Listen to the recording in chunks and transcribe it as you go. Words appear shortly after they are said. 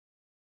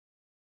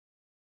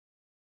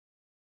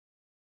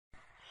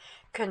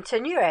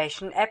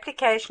Continuation,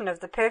 Application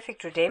of the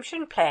Perfect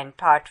Redemption Plan,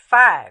 Part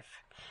 5,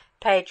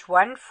 page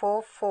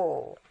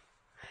 144,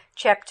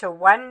 Chapter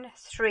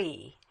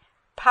 1.3,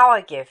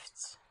 Power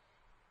Gifts.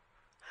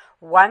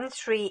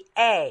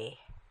 1.3a,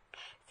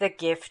 The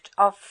Gift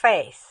of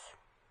Faith.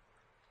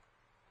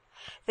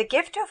 The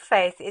gift of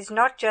faith is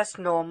not just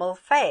normal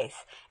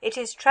faith. It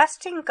is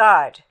trusting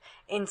God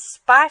in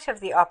spite of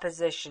the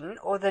opposition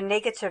or the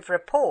negative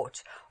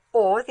report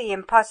or the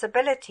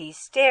impossibility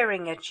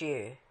staring at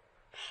you.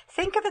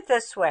 Think of it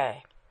this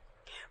way.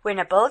 When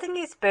a building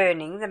is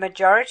burning, the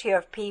majority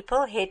of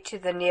people head to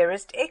the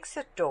nearest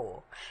exit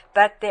door,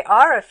 but there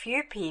are a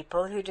few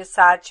people who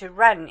decide to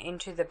run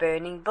into the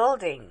burning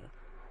building.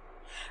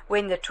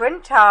 When the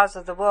Twin Towers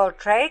of the World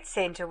Trade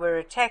Center were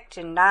attacked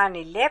in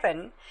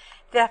 9/11,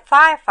 the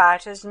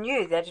firefighters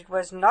knew that it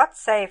was not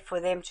safe for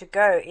them to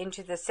go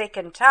into the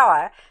second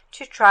tower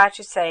to try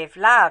to save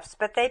lives,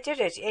 but they did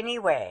it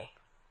anyway.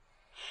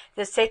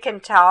 The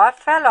second tower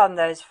fell on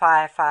those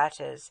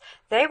firefighters.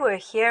 They were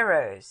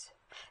heroes.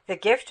 The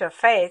gift of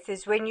faith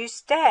is when you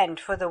stand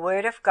for the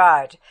Word of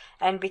God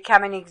and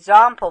become an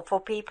example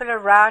for people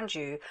around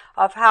you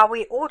of how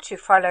we ought to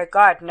follow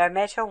God no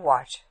matter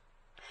what.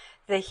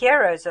 The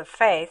heroes of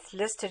faith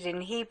listed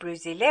in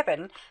Hebrews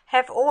 11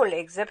 have all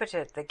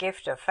exhibited the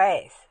gift of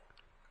faith.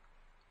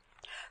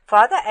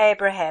 Father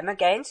Abraham,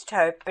 against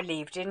hope,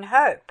 believed in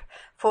hope,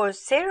 for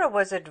Sarah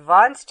was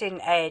advanced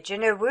in age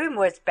and her womb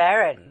was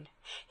barren.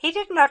 He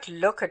did not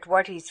look at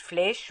what his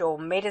flesh or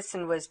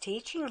medicine was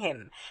teaching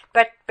him,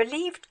 but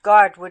believed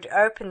God would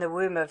open the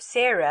womb of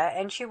Sarah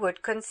and she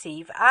would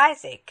conceive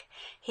Isaac.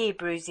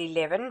 Hebrews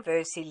 11,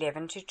 verse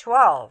 11 to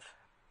 12.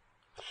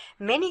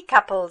 Many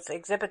couples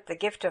exhibit the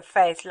gift of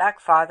faith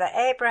like Father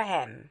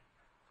Abraham.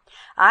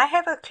 I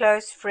have a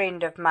close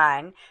friend of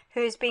mine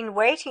who has been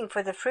waiting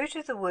for the fruit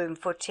of the womb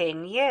for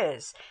 10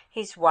 years.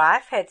 His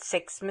wife had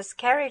 6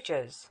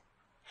 miscarriages.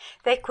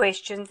 They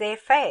questioned their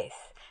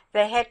faith.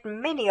 They had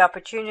many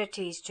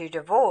opportunities to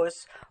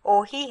divorce,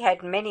 or he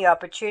had many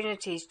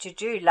opportunities to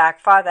do like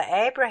Father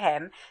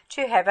Abraham,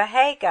 to have a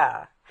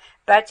Hagar.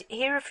 But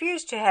he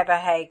refused to have a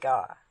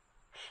Hagar.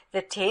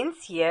 The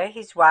 10th year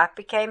his wife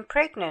became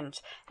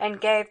pregnant and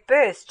gave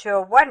birth to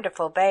a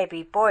wonderful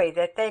baby boy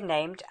that they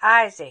named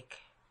Isaac.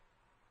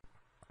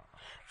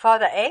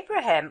 Father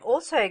Abraham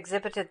also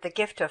exhibited the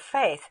gift of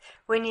faith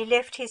when he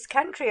left his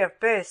country of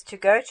birth to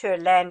go to a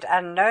land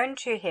unknown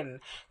to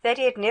him that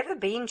he had never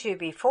been to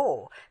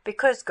before,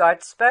 because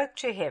God spoke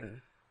to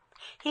him.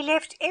 He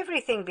left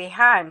everything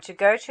behind to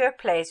go to a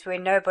place where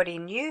nobody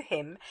knew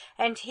him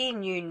and he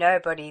knew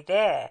nobody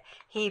there.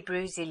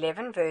 Hebrews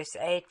 11 verse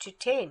 8 to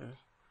 10.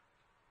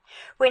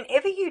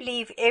 Whenever you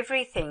leave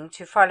everything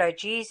to follow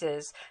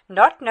Jesus,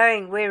 not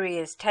knowing where he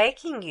is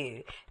taking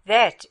you,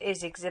 that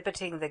is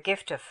exhibiting the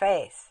gift of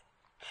faith.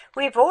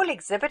 We've all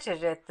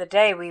exhibited it the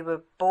day we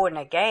were born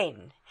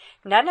again.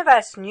 None of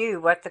us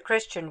knew what the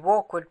Christian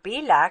walk would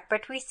be like,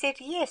 but we said,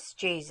 "Yes,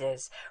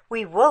 Jesus,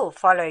 we will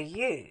follow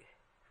you."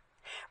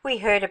 We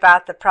heard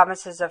about the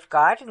promises of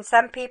God, and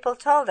some people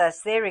told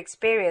us their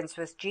experience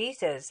with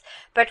Jesus,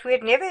 but we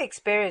had never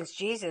experienced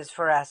Jesus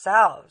for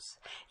ourselves.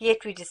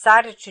 Yet we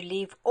decided to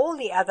leave all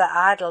the other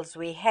idols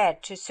we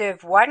had to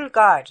serve one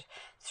God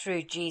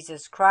through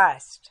Jesus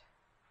Christ.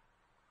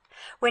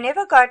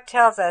 Whenever God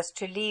tells us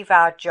to leave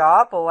our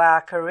job or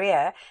our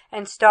career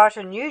and start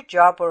a new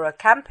job or a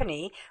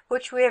company,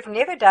 which we have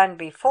never done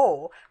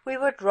before, we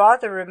would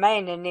rather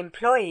remain an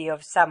employee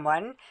of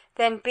someone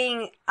than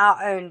being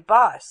our own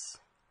boss.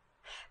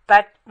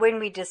 But when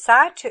we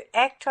decide to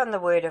act on the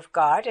Word of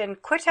God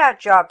and quit our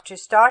job to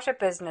start a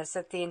business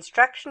at the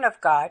instruction of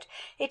God,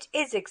 it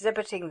is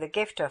exhibiting the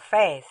gift of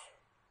faith.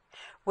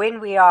 When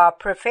we are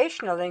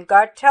professional and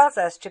God tells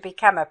us to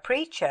become a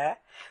preacher,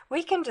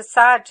 we can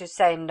decide to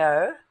say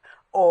no,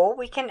 or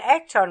we can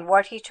act on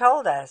what He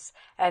told us,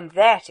 and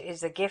that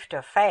is a gift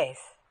of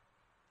faith.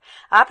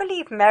 I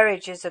believe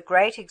marriage is a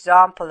great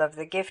example of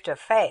the gift of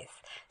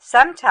faith.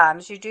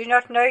 Sometimes you do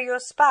not know your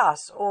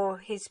spouse or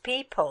his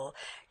people.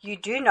 You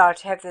do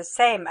not have the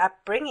same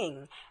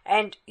upbringing,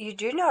 and you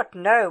do not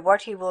know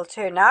what he will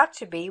turn out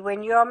to be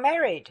when you are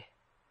married.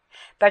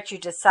 But you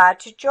decide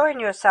to join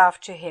yourself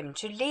to him,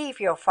 to leave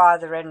your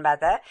father and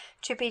mother,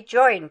 to be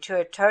joined to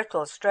a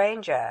total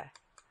stranger.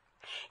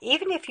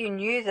 Even if you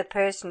knew the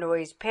person or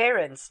his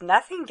parents,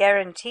 nothing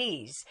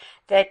guarantees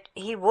that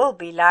he will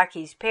be like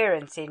his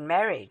parents in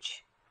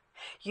marriage.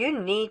 You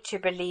need to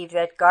believe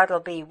that God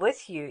will be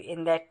with you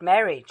in that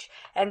marriage,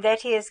 and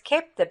that He has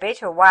kept the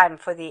better wine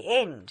for the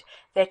end,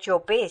 that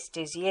your best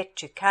is yet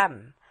to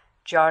come.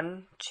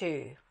 John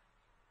 2.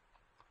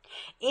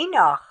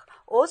 Enoch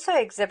also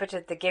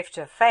exhibited the gift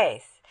of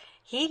faith.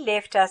 He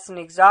left us an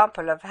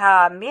example of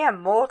how a mere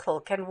mortal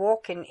can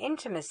walk in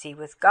intimacy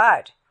with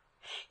God.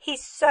 He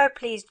so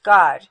pleased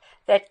God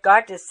that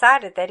God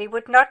decided that he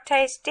would not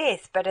taste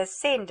death but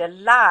ascend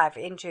alive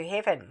into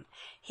heaven.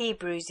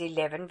 Hebrews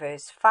 11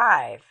 verse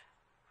 5.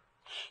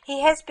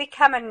 He has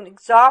become an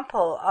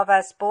example of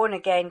us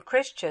born-again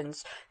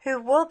Christians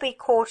who will be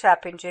caught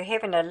up into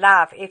heaven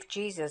alive if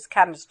Jesus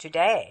comes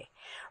today.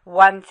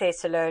 1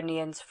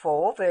 Thessalonians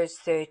 4, verse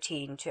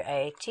 13 to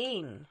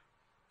 18.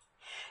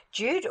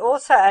 Jude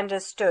also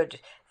understood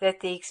that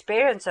the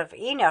experience of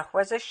Enoch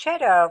was a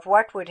shadow of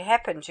what would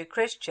happen to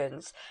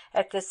Christians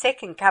at the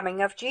second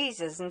coming of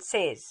Jesus, and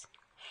says,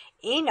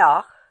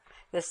 Enoch,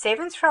 the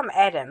seventh from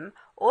Adam,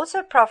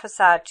 also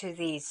prophesied to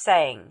these,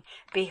 saying,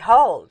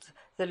 Behold,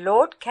 the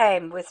Lord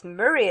came with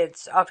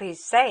myriads of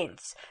his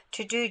saints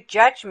to do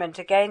judgment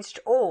against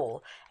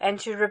all, and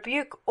to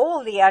rebuke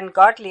all the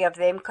ungodly of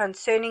them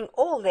concerning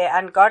all their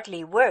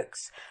ungodly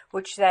works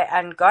which they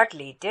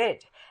ungodly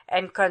did,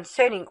 and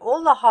concerning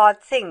all the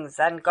hard things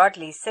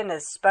ungodly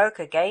sinners spoke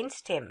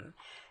against him.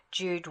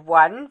 Jude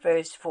 1,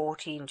 verse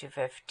 14 to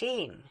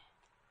 15.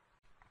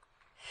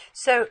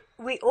 So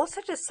we also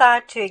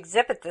decide to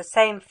exhibit the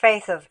same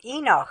faith of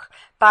Enoch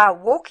by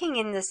walking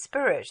in the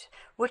Spirit,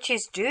 which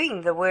is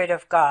doing the Word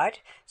of God,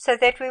 so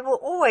that we will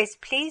always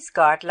please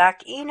God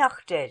like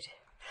Enoch did.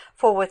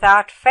 For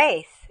without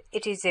faith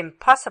it is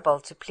impossible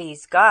to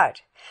please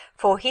God.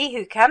 For he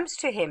who comes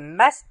to him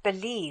must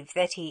believe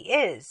that he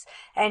is,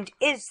 and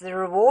is the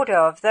rewarder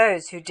of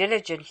those who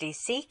diligently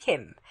seek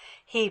him.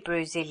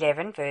 Hebrews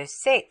 11, verse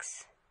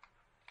 6.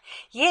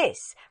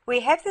 Yes,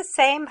 we have the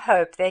same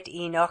hope that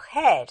Enoch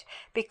had,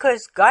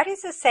 because God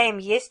is the same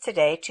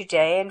yesterday,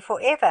 today, and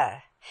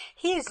forever.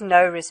 He is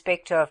no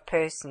respecter of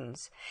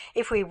persons.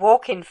 If we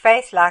walk in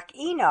faith like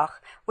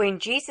Enoch, when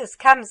Jesus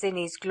comes in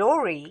his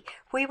glory,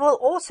 we will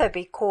also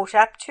be caught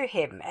up to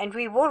him, and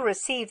we will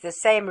receive the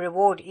same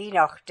reward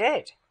Enoch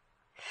did.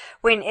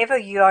 Whenever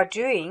you are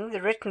doing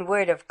the written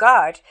word of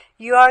God,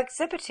 you are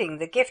exhibiting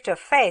the gift of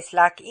faith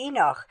like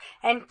Enoch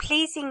and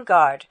pleasing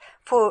God,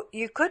 for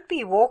you could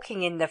be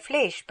walking in the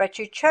flesh, but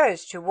you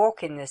chose to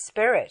walk in the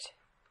Spirit.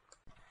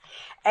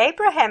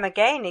 Abraham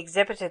again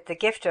exhibited the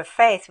gift of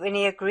faith when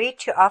he agreed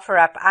to offer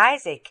up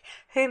Isaac,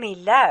 whom he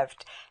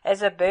loved,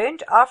 as a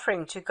burnt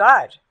offering to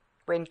God,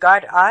 when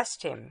God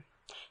asked him.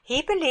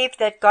 He believed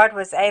that God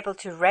was able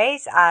to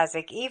raise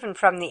Isaac even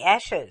from the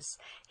ashes.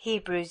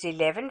 Hebrews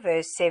 11,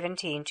 verse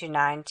 17 to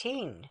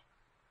 19.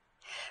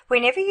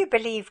 Whenever you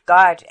believe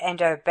God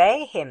and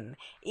obey him,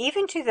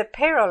 even to the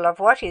peril of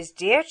what is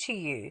dear to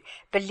you,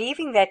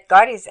 believing that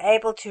God is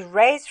able to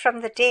raise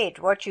from the dead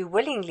what you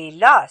willingly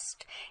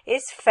lost,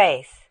 is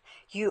faith.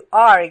 You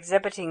are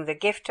exhibiting the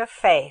gift of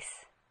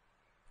faith.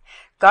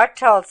 God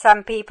told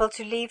some people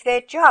to leave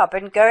their job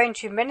and go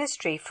into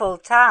ministry full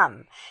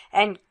time,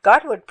 and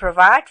God would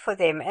provide for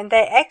them, and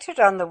they acted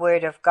on the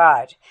word of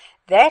God.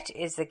 That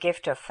is the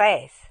gift of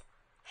faith.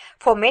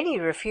 For many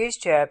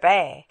refused to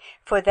obey,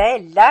 for they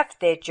loved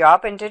their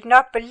job and did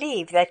not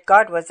believe that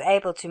God was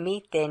able to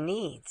meet their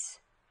needs.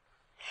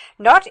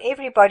 Not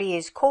everybody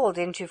is called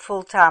into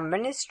full-time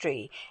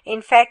ministry.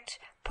 In fact,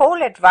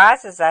 Paul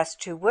advises us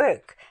to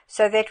work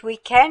so that we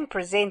can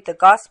present the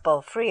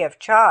gospel free of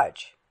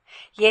charge.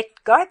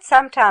 Yet God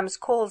sometimes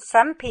calls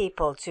some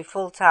people to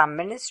full-time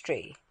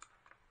ministry.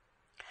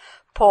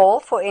 Paul,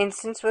 for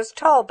instance, was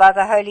told by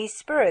the Holy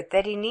Spirit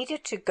that he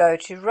needed to go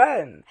to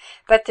Rome,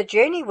 but the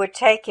journey would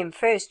take him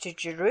first to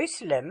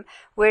Jerusalem,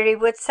 where he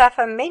would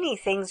suffer many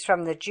things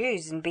from the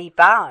Jews and be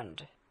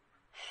bound.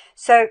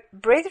 So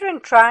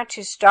brethren tried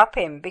to stop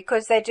him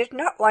because they did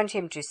not want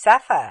him to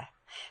suffer.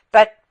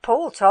 But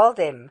Paul told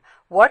them,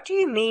 "What do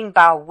you mean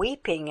by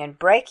weeping and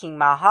breaking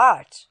my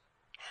heart?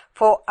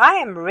 For I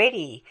am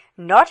ready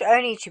not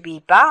only to be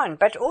bound,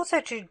 but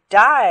also to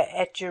die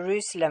at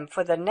Jerusalem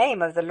for the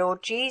name of the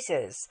Lord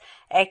Jesus."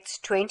 Acts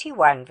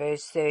 21,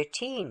 verse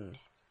 13.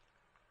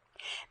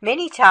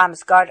 Many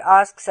times God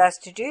asks us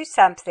to do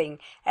something,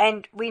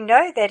 and we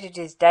know that it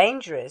is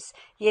dangerous,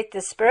 yet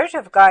the Spirit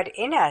of God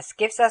in us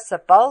gives us the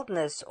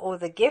boldness or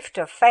the gift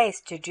of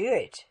faith to do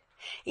it,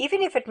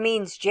 even if it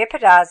means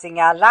jeopardizing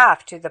our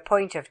life to the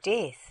point of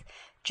death.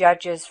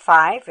 Judges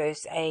 5,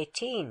 verse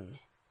 18.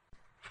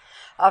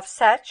 Of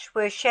such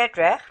were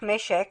Shadrach,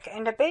 Meshach,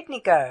 and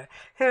Abednego,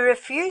 who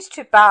refused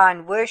to bow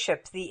and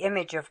worship the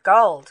image of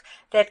gold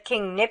that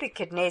King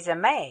Nebuchadnezzar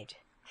made.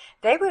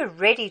 They were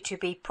ready to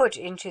be put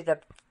into the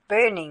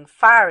burning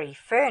fiery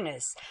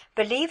furnace,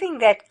 believing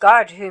that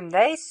God whom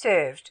they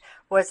served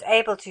was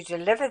able to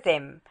deliver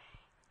them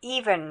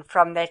even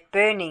from that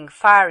burning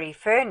fiery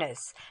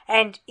furnace,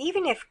 and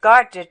even if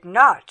God did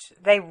not,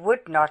 they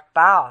would not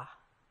bow.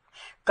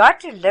 God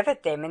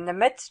delivered them in the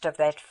midst of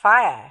that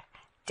fire.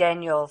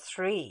 Daniel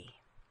 3.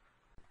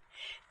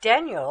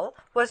 Daniel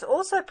was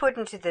also put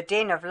into the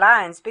den of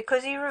lions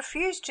because he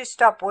refused to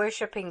stop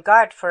worshipping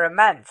God for a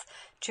month,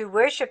 to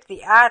worship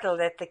the idol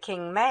that the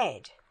king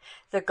made.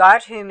 The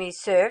God whom he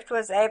served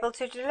was able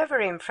to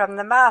deliver him from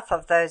the mouth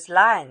of those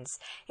lions,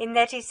 in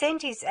that he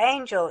sent his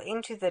angel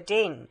into the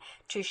den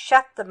to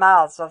shut the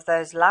mouths of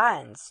those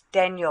lions.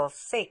 Daniel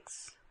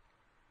 6.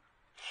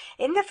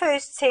 In the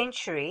 1st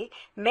century,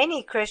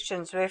 many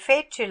Christians were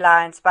fed to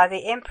lions by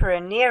the Emperor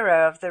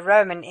Nero of the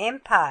Roman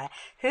Empire,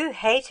 who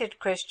hated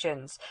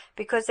Christians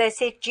because they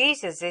said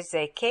Jesus is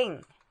their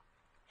king.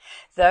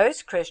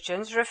 Those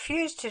Christians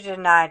refused to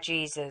deny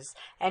Jesus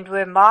and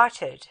were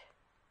martyred.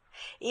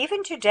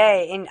 Even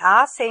today, in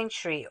our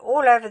century,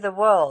 all over the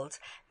world,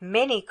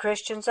 many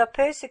Christians are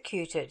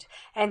persecuted,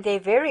 and their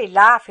very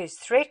life is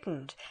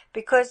threatened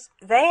because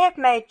they have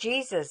made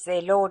Jesus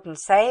their Lord and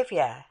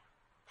Saviour.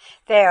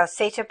 They are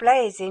set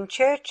ablaze in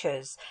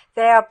churches,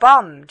 they are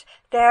bombed,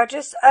 they are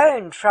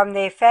disowned from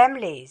their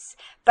families,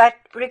 but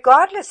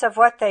regardless of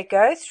what they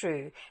go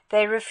through,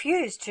 they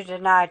refuse to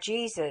deny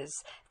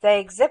Jesus. They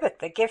exhibit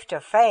the gift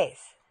of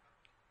faith.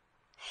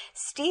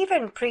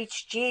 Stephen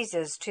preached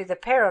Jesus to the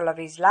peril of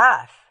his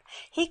life.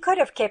 He could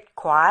have kept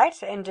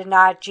quiet and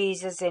denied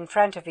Jesus in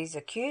front of his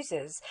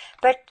accusers,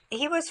 but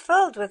he was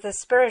filled with the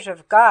Spirit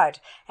of God,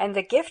 and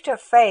the gift of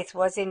faith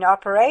was in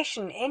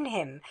operation in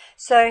him,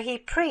 so he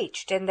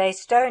preached, and they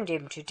stoned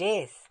him to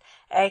death.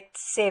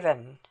 Acts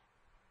 7.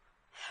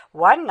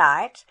 One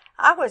night,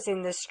 I was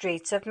in the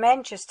streets of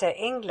Manchester,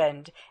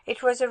 England.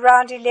 It was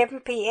around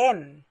 11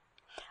 p.m.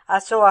 I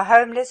saw a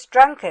homeless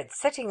drunkard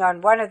sitting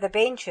on one of the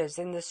benches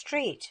in the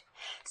street.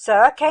 So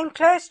I came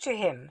close to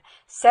him,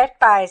 sat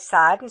by his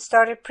side, and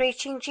started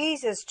preaching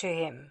Jesus to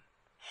him.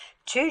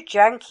 2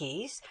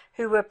 junkies,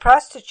 who were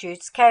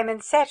prostitutes, came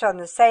and sat on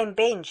the same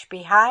bench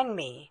behind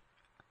me.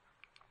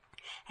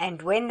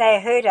 And when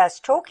they heard us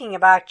talking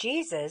about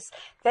Jesus,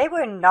 they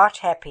were not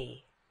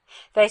happy.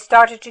 They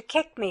started to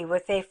kick me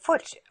with their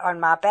foot on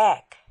my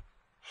back.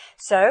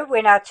 So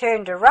when I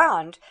turned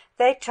around,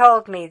 they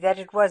told me that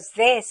it was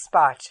their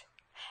spot,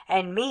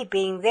 and me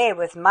being there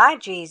with my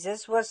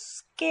Jesus was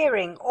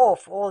scaring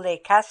off all their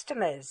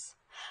customers.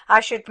 I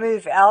should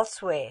move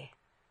elsewhere.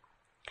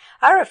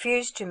 I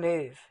refused to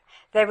move.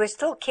 They were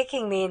still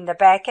kicking me in the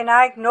back, and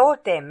I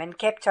ignored them and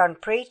kept on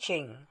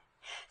preaching.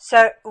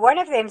 So one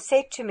of them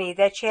said to me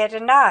that she had a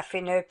knife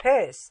in her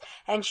purse,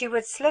 and she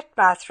would slit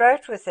my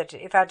throat with it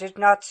if I did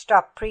not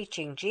stop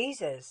preaching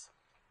Jesus.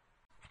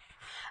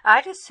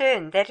 I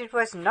discerned that it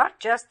was not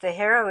just the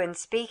heroine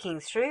speaking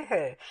through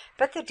her,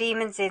 but the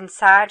demons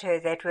inside her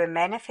that were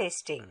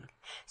manifesting.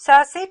 So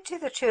I said to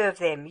the 2 of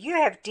them, "You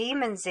have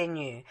demons in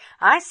you.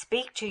 I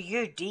speak to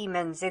you,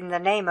 demons, in the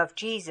name of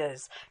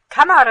Jesus.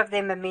 Come out of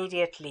them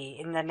immediately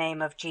in the name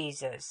of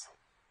Jesus."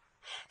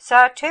 So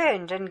I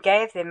turned and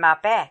gave them my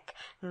back,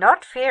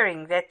 not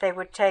fearing that they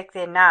would take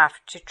their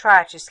knife to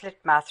try to slit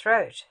my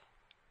throat.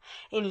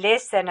 In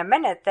less than a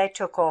minute they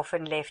took off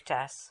and left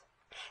us.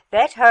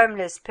 That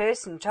homeless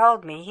person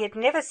told me he had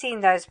never seen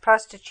those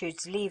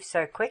prostitutes leave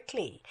so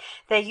quickly.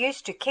 They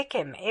used to kick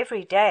him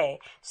every day,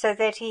 so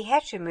that he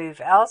had to move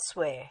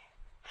elsewhere.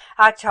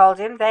 I told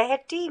him they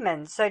had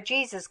demons, so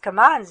Jesus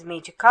commands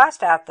me to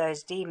cast out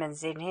those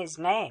demons in his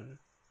name.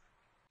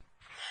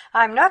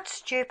 I'm not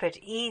stupid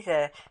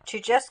either to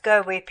just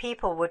go where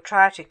people would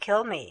try to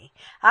kill me.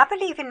 I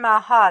believe in my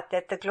heart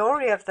that the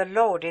glory of the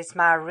Lord is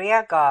my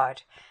rear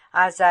guard.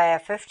 Isaiah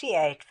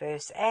 58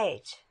 verse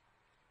 8.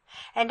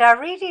 And I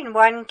read in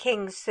 1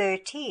 Kings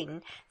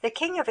 13, the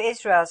king of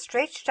Israel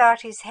stretched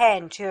out his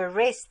hand to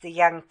arrest the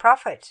young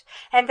prophet,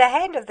 and the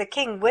hand of the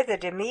king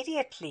withered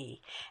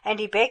immediately, and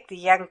he begged the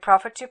young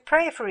prophet to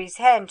pray for his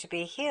hand to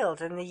be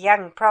healed, and the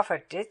young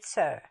prophet did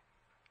so.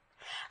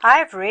 I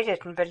have read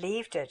it and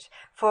believed it,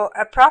 for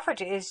a prophet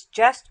is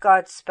just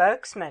God's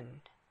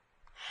spokesman.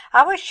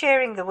 I was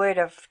sharing the word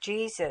of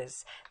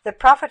Jesus, the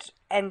prophet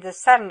and the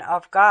Son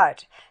of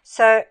God,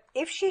 so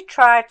if she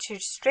tried to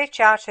stretch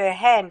out her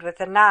hand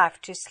with a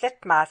knife to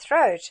slit my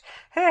throat,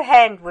 her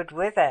hand would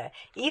wither,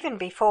 even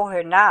before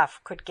her knife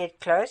could get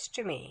close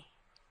to me.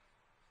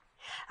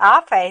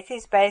 Our faith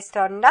is based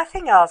on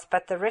nothing else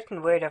but the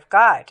written word of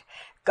God.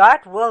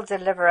 God will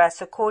deliver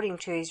us according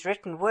to his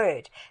written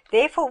word.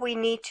 Therefore we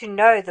need to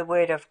know the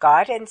word of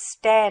God and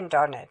stand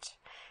on it.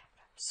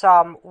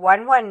 Psalm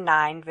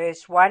 119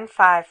 verse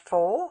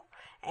 154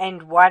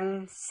 and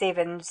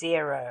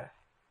 170.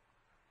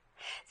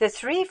 The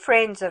 3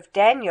 friends of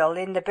Daniel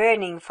in the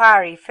burning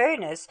fiery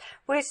furnace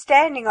were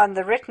standing on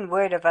the written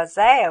word of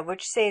Isaiah,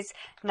 which says,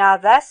 "Now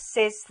thus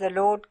says the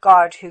Lord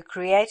God who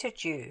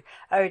created you,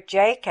 O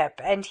Jacob,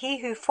 and he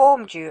who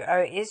formed you,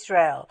 O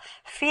Israel,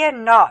 fear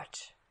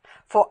not,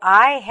 for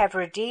I have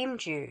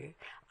redeemed you.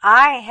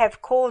 I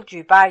have called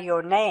you by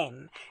your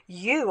name.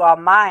 You are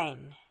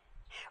mine.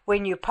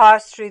 When you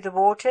pass through the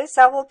waters,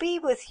 I will be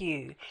with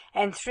you,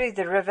 and through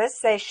the rivers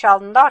they shall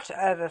not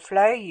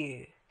overflow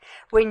you.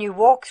 When you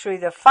walk through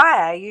the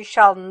fire, you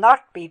shall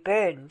not be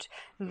burned,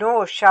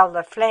 nor shall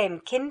the flame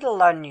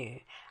kindle on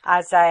you."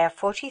 Isaiah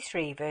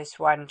 43 verse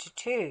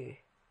 1-2.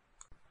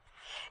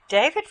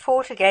 David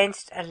fought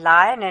against a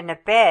lion and a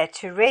bear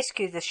to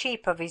rescue the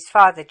sheep of his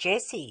father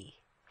Jesse.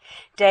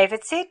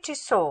 David said to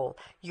Saul,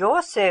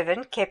 "Your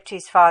servant kept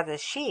his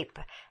father's sheep,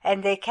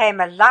 and there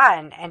came a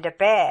lion and a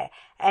bear,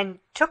 and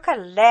took a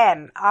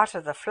lamb out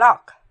of the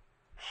flock.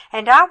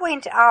 And I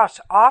went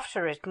out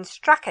after it, and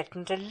struck it,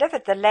 and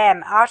delivered the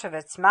lamb out of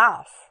its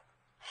mouth.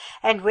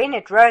 And when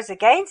it rose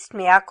against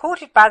me, I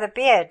caught it by the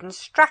beard, and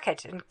struck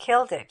it, and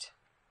killed it.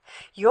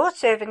 Your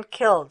servant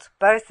killed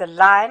both the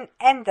lion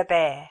and the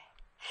bear.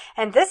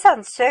 And this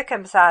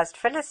uncircumcised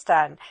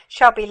Philistine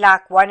shall be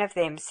like one of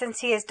them, since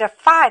he has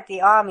defied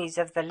the armies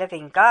of the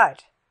living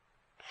God.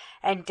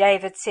 And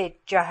David said,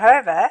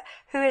 Jehovah,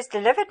 who has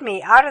delivered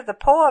me out of the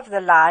paw of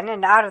the lion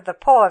and out of the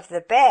paw of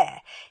the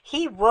bear,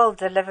 he will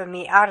deliver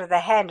me out of the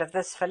hand of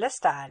this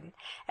Philistine.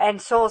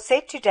 And Saul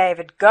said to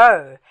David,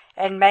 Go,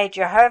 and may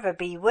Jehovah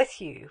be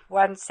with you.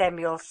 1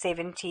 Samuel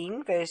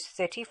 17, verse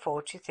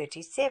 34 to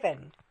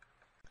 37.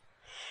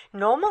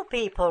 Normal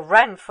people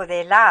run for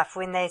their life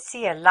when they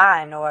see a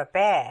lion or a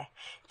bear.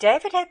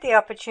 David had the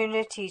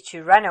opportunity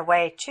to run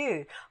away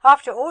too.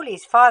 After all,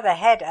 his father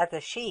had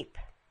other sheep.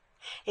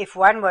 If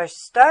one was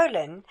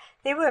stolen,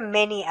 there were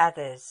many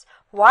others.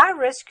 Why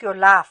risk your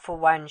life for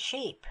one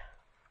sheep?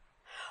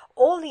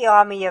 All the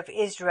army of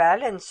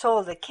Israel and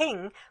Saul the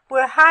king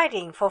were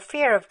hiding for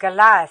fear of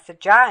Goliath the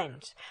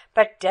giant.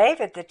 But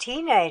David the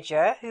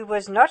teenager, who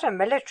was not a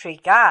military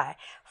guy,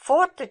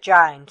 fought the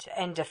giant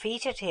and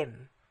defeated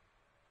him.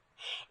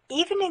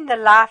 Even in the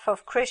life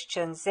of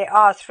Christians there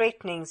are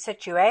threatening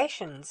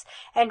situations,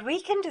 and we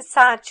can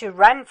decide to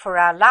run for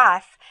our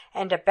life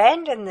and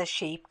abandon the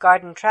sheep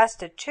God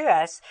entrusted to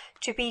us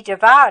to be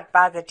devoured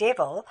by the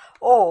devil,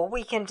 or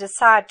we can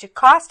decide to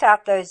cast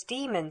out those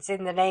demons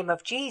in the name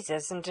of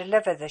Jesus and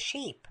deliver the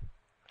sheep.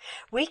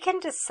 We can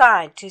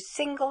decide to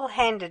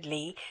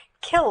single-handedly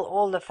kill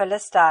all the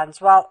Philistines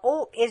while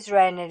all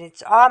Israel and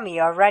its army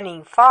are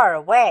running far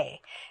away.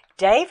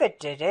 David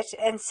did it,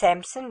 and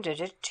Samson did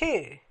it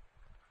too.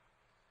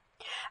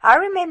 I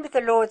remember the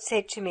Lord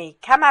said to me,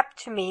 Come up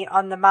to me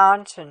on the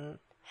mountain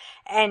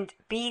and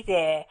be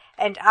there,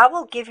 and I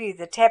will give you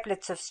the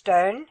tablets of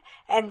stone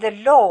and the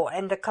law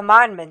and the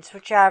commandments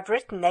which I have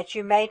written, that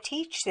you may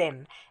teach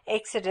them.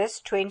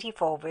 Exodus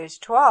 24 verse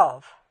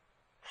 12.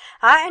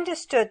 I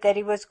understood that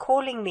he was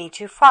calling me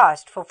to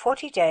fast for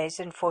 40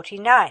 days and 40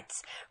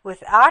 nights,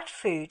 without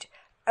food,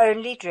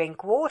 only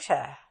drink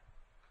water.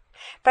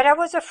 But I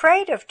was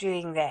afraid of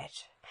doing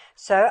that,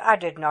 so I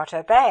did not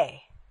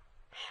obey.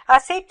 I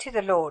said to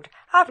the Lord,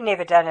 I've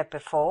never done it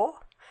before.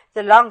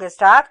 The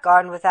longest I've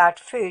gone without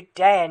food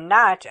day and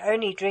night,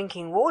 only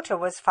drinking water,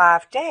 was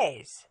 5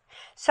 days.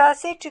 So I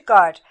said to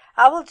God,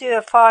 I will do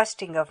a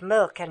fasting of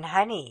milk and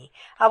honey.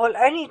 I will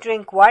only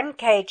drink 1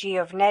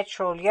 kg of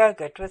natural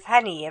yogurt with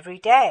honey every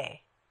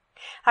day.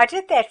 I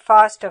did that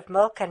fast of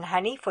milk and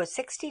honey for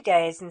 60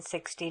 days and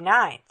 60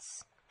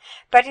 nights.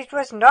 But it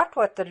was not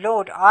what the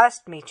Lord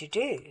asked me to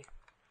do.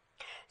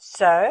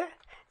 So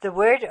the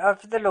word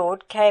of the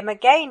Lord came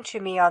again to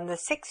me on the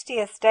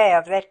 60th day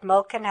of that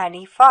milk and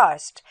honey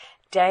fast,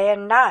 day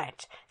and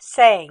night,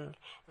 saying,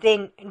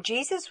 Then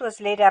Jesus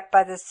was led up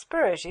by the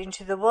Spirit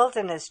into the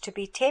wilderness to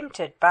be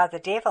tempted by the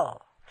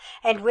devil.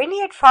 And when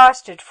he had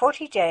fasted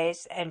 40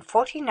 days and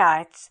 40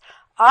 nights,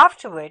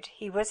 afterward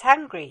he was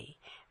hungry.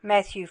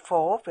 Matthew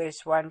 4,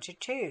 verse 1 to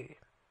 2.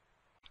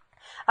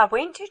 I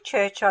went to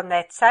church on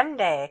that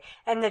Sunday,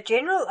 and the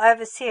general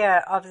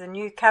overseer of the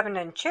New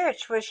Covenant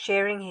Church was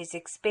sharing his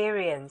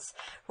experience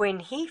when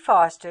he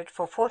fasted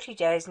for 40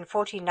 days and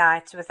 40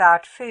 nights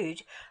without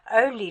food,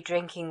 only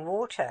drinking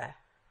water.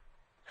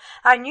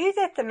 I knew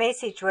that the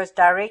message was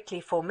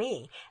directly for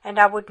me, and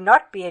I would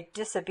not be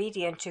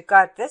disobedient to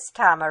God this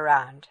time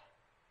around.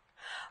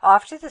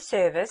 After the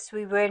service,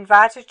 we were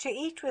invited to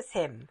eat with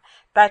him,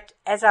 but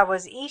as I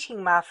was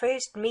eating my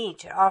first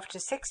meat after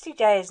 60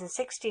 days and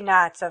 60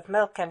 nights of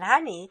milk and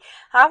honey,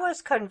 I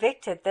was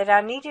convicted that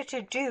I needed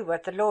to do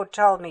what the Lord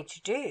told me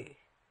to do.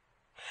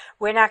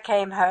 When I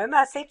came home,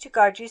 I said to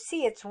God, You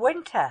see, it's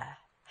winter.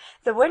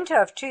 The winter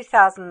of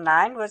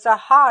 2009 was a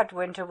hard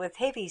winter with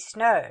heavy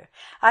snow.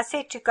 I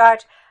said to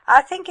God,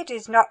 I think it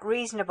is not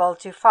reasonable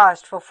to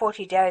fast for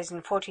 40 days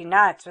and 40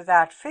 nights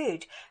without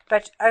food,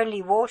 but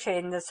only water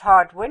in this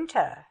hard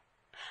winter.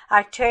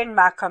 I turned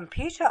my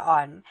computer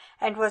on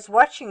and was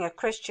watching a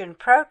Christian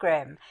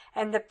program,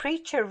 and the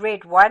preacher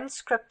read one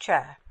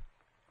scripture.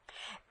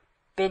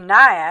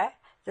 Benaiah,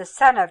 the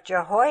son of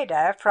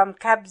Jehoiada from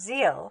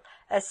Kabzeel,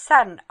 a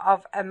son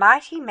of a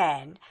mighty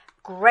man,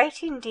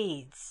 great in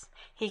deeds.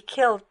 He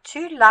killed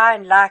 2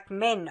 lion-like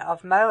men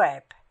of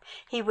Moab.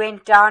 He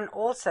went down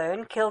also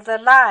and killed a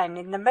lion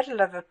in the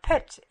middle of a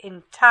pit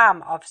in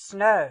time of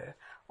snow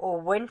or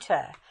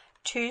winter.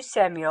 2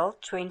 Samuel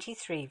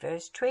 23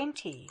 verse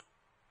 20.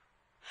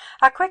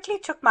 I quickly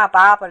took my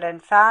Bible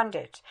and found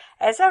it.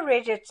 As I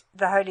read it,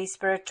 the Holy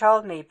Spirit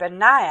told me,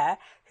 Benaiah,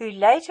 who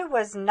later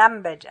was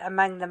numbered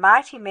among the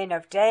mighty men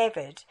of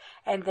David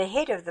and the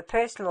head of the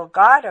personal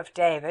guard of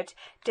David,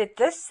 did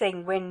this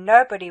thing when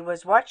nobody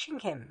was watching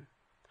him.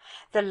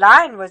 The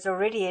lion was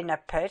already in a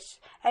pit,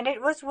 and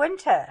it was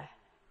winter.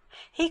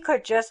 He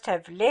could just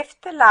have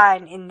left the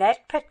lion in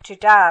that pit to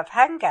die of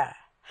hunger.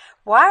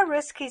 Why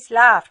risk his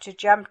life to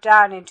jump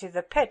down into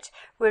the pit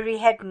where he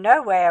had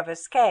no way of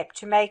escape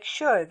to make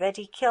sure that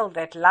he killed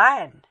that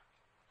lion?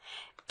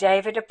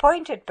 David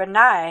appointed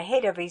Benaiah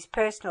head of his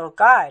personal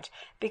guard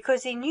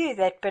because he knew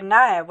that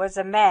Benaiah was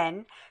a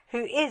man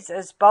who is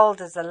as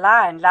bold as a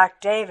lion,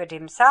 like David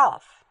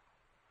himself.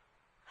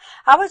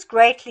 I was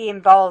greatly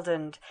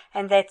emboldened,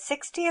 and that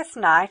 60th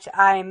night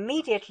I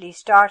immediately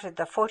started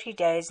the 40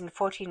 days and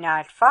 40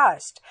 night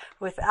fast,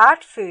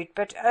 without food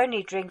but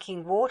only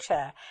drinking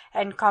water,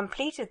 and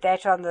completed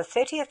that on the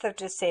 30th of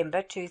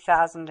December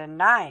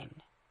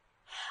 2009.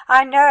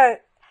 I know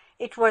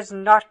it was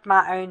not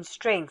my own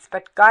strength,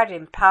 but God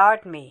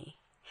empowered me.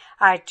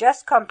 I had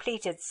just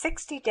completed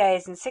 60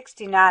 days and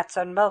 60 nights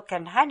on milk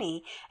and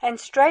honey, and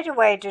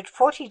straightway did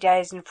 40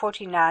 days and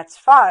 40 nights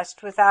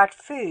fast without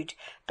food,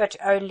 but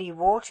only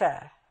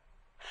water.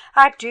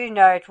 I do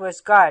know it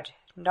was God,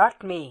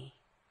 not me.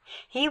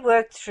 He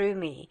worked through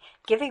me,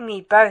 giving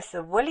me both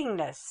the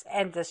willingness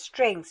and the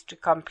strength to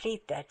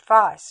complete that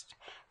fast.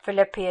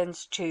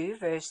 Philippians 2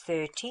 verse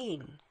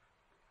 13.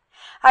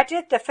 I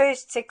did the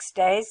first 6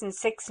 days and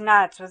 6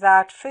 nights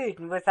without food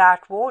and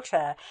without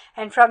water,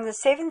 and from the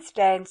 7th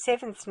day and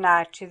 7th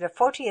night to the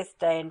 40th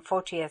day and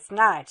 40th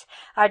night,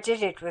 I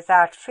did it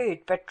without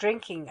food, but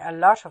drinking a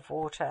lot of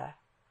water.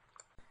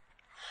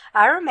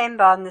 I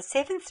remember on the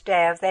 7th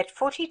day of that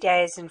 40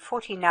 days and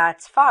 40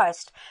 nights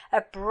fast,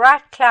 a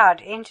bright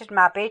cloud entered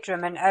my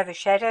bedroom and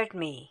overshadowed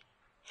me.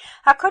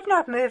 I could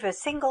not move a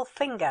single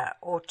finger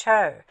or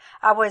toe.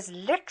 I was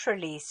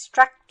literally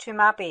struck to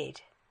my bed.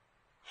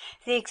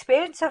 The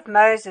experience of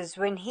Moses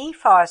when he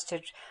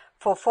fasted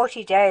for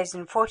 40 days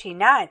and 40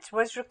 nights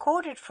was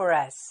recorded for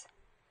us.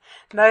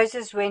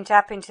 Moses went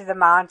up into the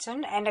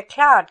mountain, and a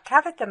cloud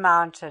covered the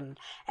mountain,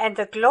 and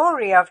the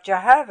glory of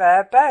Jehovah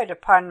abode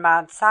upon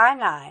Mount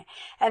Sinai,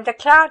 and the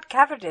cloud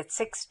covered it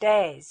 6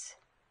 days.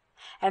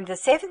 And the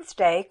 7th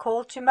day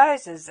called to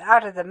Moses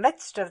out of the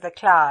midst of the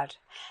cloud,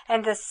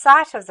 and the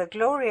sight of the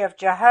glory of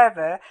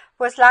Jehovah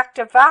was like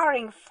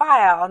devouring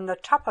fire on the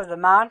top of the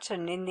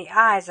mountain in the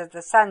eyes of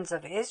the sons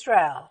of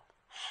Israel.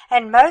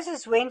 And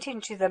Moses went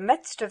into the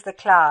midst of the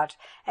cloud,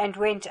 and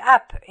went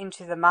up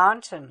into the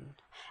mountain.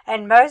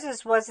 And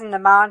Moses was in the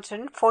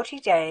mountain 40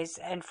 days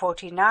and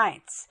 40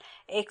 nights.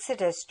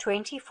 Exodus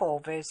 24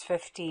 verse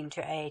 15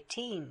 to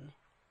 18.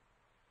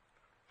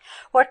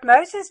 What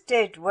Moses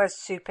did was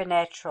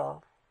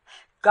supernatural.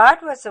 God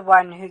was the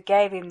one who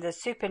gave him the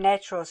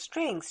supernatural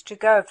strength to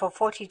go for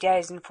 40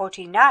 days and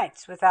 40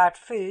 nights without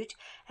food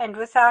and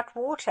without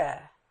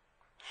water.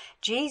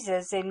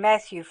 Jesus in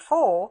Matthew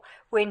 4,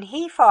 when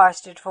he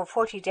fasted for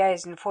 40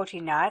 days and 40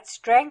 nights,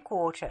 drank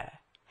water.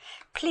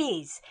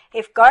 Please,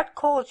 if God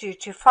calls you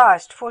to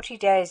fast 40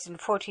 days and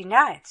 40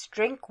 nights,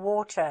 drink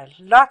water,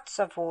 lots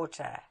of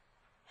water.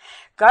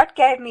 God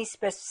gave me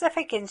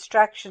specific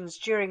instructions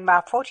during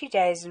my 40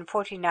 days and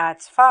 40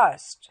 nights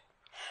fast.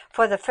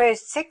 For the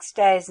first 6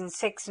 days and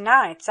 6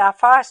 nights I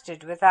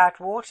fasted without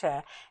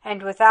water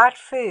and without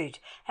food,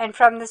 and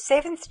from the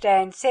 7th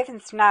day and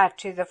 7th night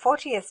to the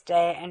 40th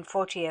day and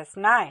 40th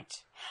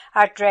night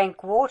I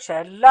drank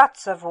water,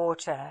 lots of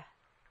water.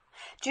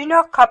 Do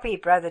not copy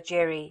Brother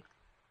Gery.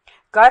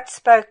 God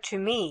spoke to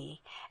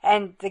me,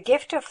 and the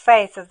gift of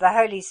faith of the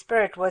Holy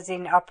Spirit was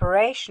in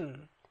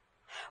operation.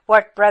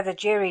 What Brother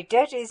Gery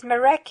did is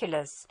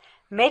miraculous.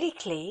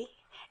 Medically,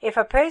 if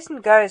a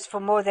person goes for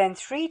more than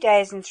 3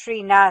 days and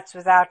 3 nights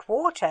without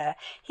water,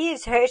 he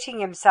is hurting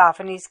himself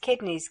and his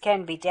kidneys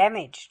can be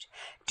damaged.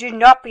 Do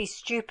not be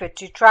stupid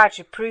to try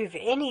to prove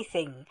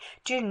anything.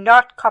 Do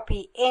not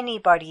copy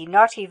anybody,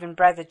 not even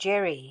Brother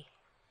Gery.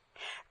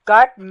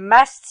 God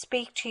must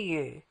speak to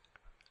you.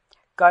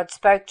 God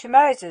spoke to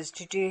Moses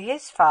to do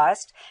his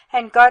fast,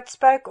 and God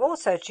spoke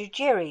also to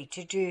Gery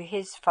to do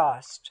his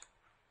fast.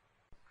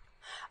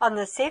 On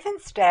the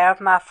 7th day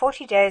of my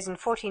 40 days and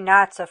 40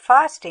 nights of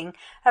fasting,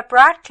 a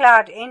bright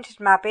cloud entered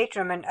my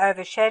bedroom and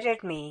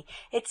overshadowed me.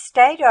 It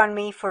stayed on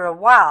me for a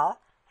while,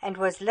 and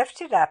was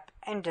lifted up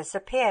and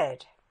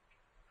disappeared.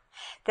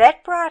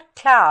 That bright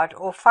cloud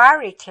or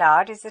fiery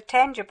cloud is a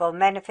tangible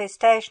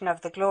manifestation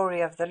of the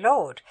glory of the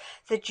Lord.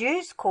 The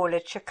Jews call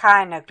it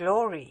Shekinah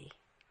glory.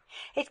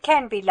 It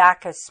can be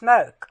like a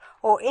smoke,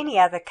 or any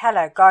other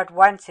color God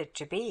wants it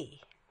to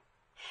be.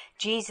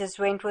 Jesus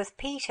went with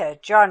Peter,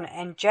 John,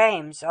 and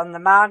James on the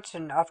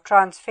mountain of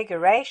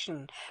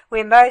Transfiguration,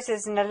 where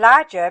Moses and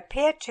Elijah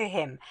appeared to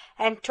him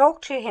and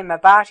talked to him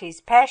about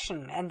his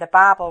passion and the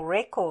Bible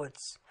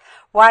records.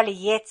 While he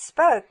yet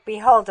spoke,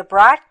 behold, a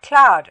bright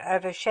cloud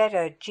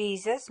overshadowed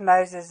Jesus,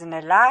 Moses, and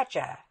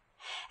Elijah.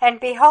 And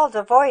behold,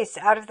 a voice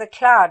out of the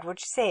cloud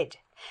which said,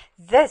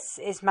 "This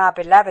is my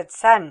beloved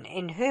Son,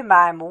 in whom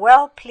I am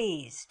well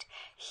pleased.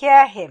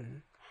 Hear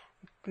him."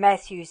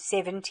 Matthew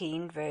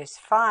 17, verse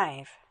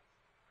 5.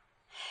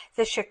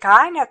 The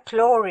Shekinah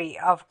glory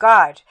of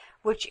God,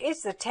 which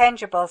is the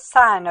tangible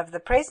sign of the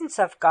presence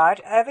of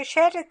God,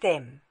 overshadowed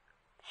them.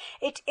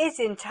 It is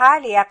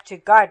entirely up to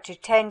God to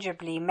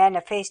tangibly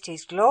manifest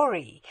His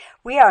glory.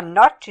 We are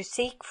not to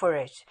seek for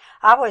it.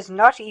 I was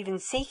not even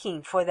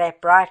seeking for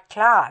that bright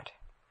cloud.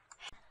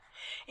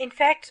 In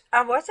fact,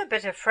 I was a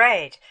bit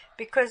afraid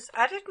because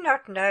I did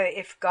not know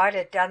if God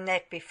had done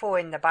that before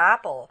in the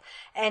Bible.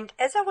 And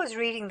as I was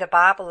reading the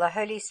Bible, the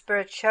Holy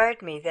Spirit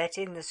showed me that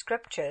in the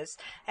Scriptures,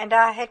 and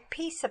I had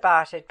peace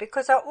about it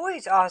because I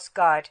always ask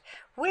God,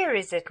 where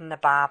is it in the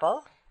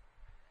Bible?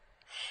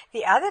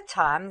 The other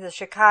time the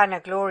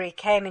Shekinah glory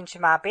came into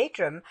my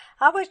bedroom,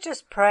 I was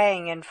just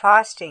praying and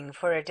fasting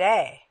for a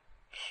day.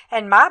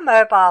 And my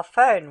mobile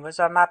phone was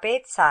on my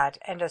bedside,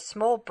 and a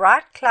small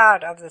bright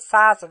cloud of the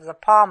size of the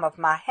palm of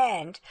my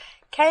hand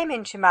came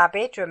into my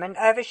bedroom and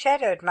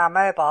overshadowed my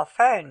mobile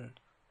phone.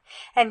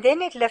 And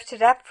then it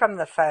lifted up from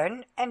the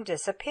phone and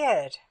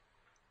disappeared.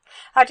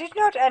 I did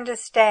not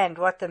understand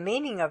what the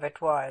meaning of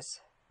it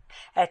was.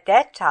 At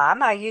that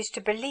time I used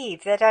to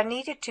believe that I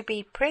needed to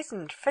be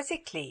present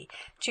physically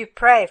to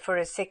pray for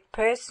a sick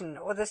person,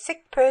 or the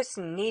sick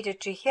person needed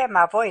to hear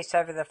my voice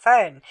over the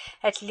phone,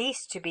 at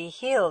least to be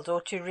healed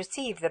or to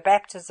receive the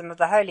baptism of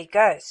the Holy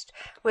Ghost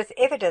with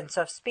evidence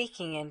of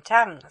speaking in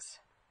tongues.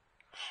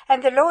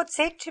 And the Lord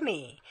said to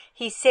me,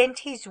 He sent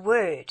His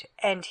word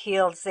and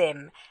heals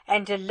them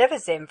and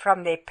delivers them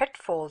from their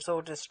pitfalls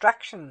or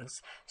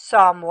destructions.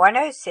 Psalm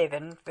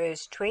 107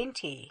 verse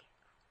 20.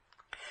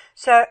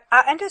 So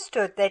I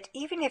understood that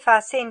even if I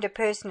send a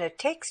person a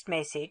text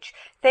message,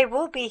 they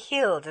will be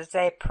healed as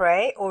they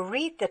pray or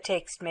read the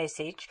text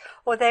message,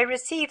 or they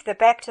receive the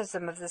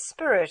baptism of the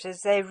Spirit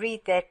as they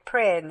read that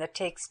prayer in the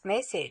text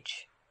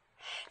message.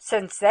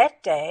 Since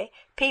that day,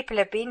 people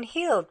have been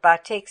healed by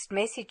text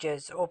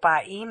messages or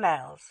by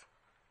emails.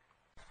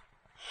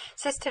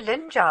 Sister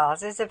Lynn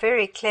Giles is a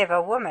very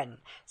clever woman.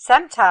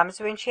 Sometimes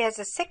when she has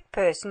a sick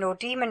person or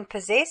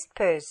demon-possessed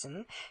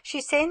person, she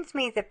sends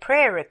me the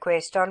prayer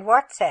request on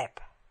WhatsApp.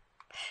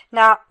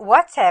 Now,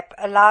 WhatsApp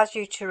allows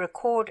you to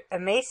record a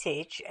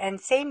message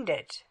and send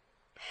it.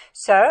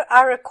 So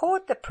I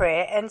record the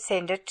prayer and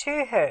send it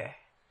to her.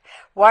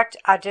 What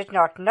I did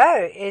not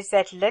know is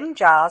that Lynn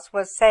Giles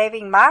was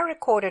saving my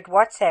recorded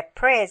WhatsApp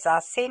prayers I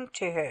sent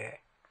to her.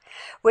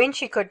 When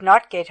she could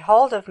not get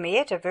hold of me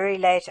at a very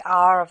late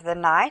hour of the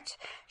night,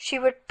 she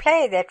would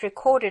play that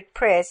recorded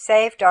prayer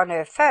saved on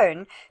her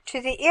phone to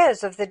the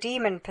ears of the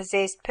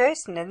demon-possessed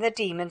person, and the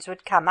demons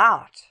would come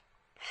out.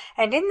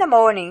 And in the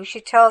morning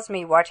she tells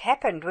me what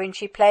happened when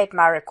she played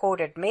my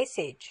recorded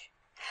message.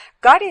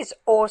 God is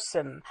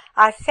awesome.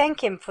 I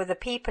thank Him for the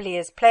people He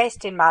has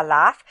placed in my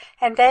life,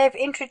 and they have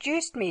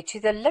introduced me to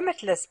the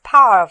limitless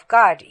power of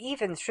God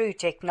even through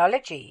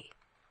technology.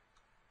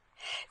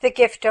 The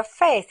gift of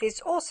faith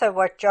is also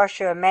what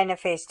Joshua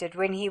manifested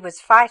when he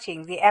was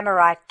fighting the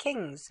Amorite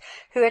kings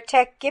who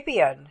attacked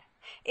Gibeon.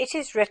 It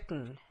is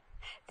written,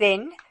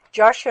 Then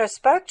Joshua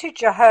spoke to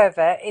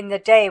Jehovah in the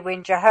day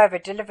when Jehovah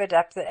delivered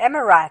up the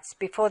Amorites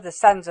before the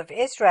sons of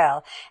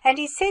Israel, and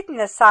he said in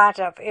the sight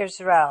of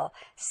Israel,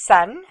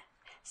 Sun,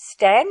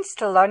 stand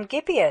still on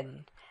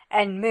Gibeon,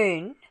 and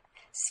moon,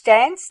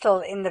 stand still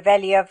in the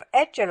valley of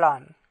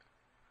Ajalon.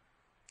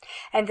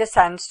 And the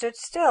sun stood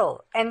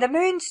still, and the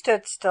moon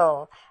stood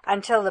still,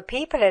 until the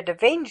people had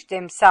avenged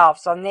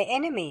themselves on their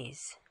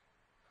enemies.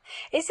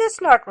 Is this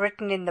not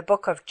written in the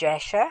book of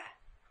Jasher?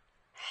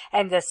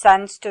 And the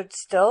sun stood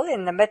still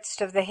in the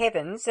midst of the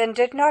heavens, and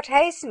did not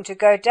hasten to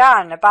go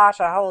down about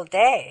a whole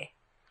day.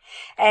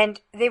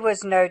 And there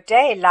was no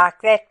day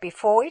like that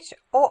before it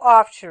or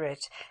after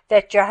it,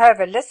 that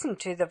Jehovah listened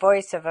to the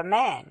voice of a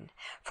man.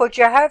 For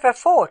Jehovah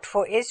fought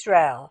for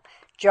Israel.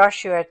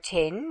 Joshua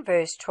 10,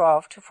 verse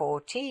 12 to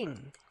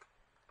 14.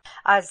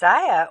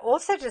 Isaiah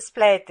also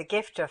displayed the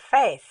gift of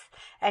faith,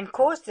 and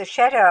caused the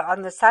shadow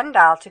on the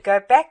sundial to go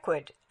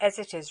backward, as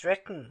it is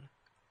written.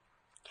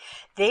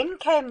 Then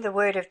came the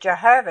word of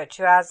Jehovah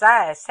to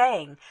Isaiah,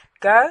 saying,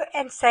 Go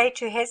and say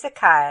to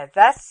Hezekiah,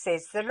 Thus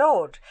says the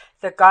Lord,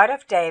 the God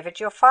of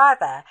David your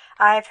father,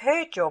 I have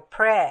heard your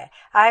prayer,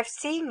 I have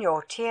seen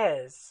your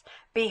tears.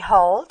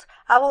 Behold,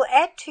 I will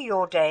add to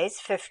your days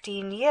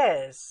 15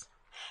 years.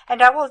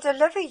 And I will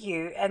deliver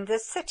you and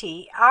this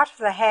city out of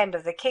the hand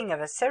of the king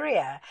of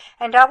Assyria,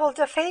 and I will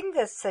defend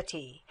this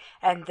city.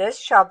 And this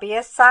shall be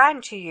a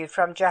sign to you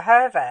from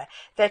Jehovah,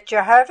 that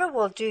Jehovah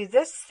will do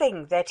this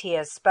thing that he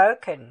has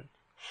spoken.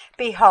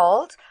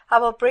 Behold, I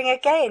will bring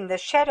again the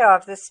shadow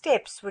of the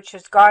steps which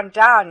has gone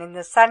down in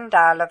the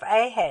sundial of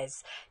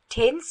Ahaz,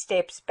 10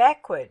 steps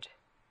backward.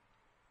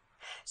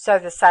 So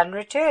the sun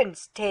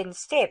returns 10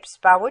 steps,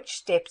 by which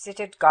steps it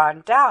had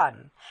gone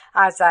down.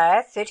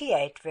 Isaiah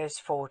 38, verse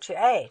 4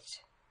 to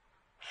 8.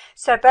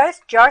 So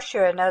both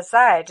Joshua and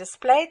Isaiah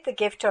displayed the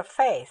gift of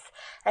faith,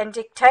 and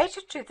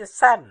dictated to the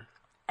sun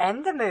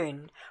and the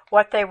moon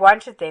what they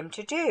wanted them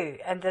to do,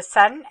 and the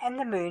sun and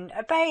the moon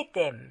obeyed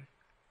them.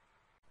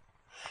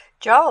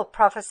 Joel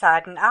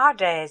prophesied in our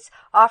days,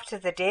 after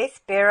the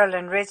death, burial,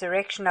 and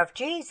resurrection of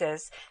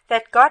Jesus,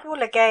 that God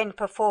will again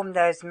perform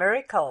those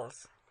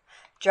miracles.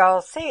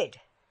 Joel said,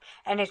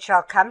 And it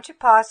shall come to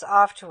pass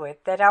afterward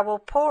that I will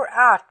pour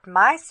out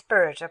my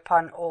Spirit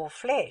upon all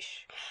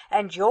flesh,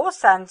 and your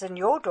sons and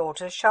your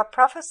daughters shall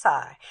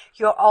prophesy,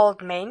 your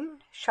old men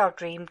shall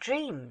dream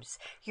dreams,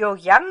 your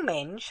young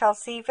men shall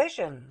see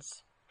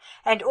visions.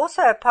 And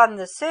also upon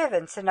the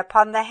servants and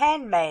upon the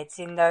handmaids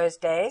in those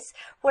days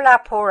will I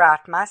pour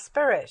out my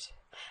Spirit.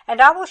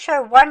 And I will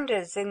show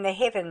wonders in the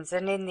heavens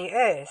and in the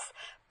earth,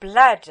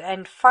 blood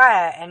and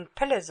fire and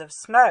pillars of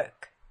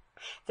smoke.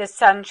 The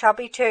sun shall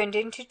be turned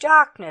into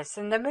darkness,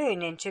 and the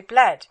moon into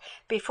blood,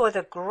 before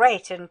the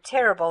great and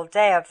terrible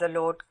day of the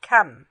Lord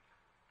come.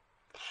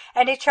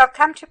 And it shall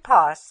come to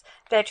pass,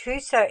 that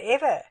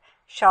whosoever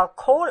shall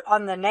call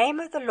on the name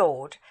of the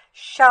Lord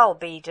shall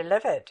be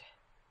delivered.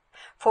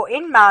 For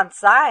in Mount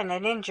Zion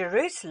and in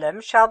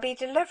Jerusalem shall be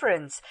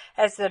deliverance,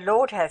 as the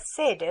Lord hath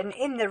said, and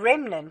in the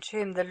remnant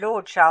whom the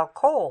Lord shall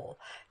call.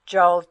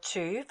 Joel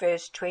 2,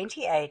 verse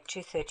 28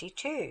 to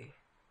 32.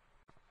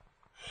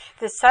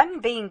 The sun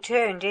being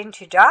turned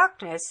into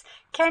darkness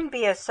can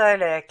be a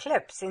solar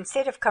eclipse.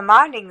 Instead of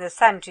commanding the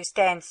sun to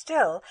stand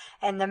still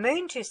and the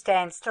moon to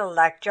stand still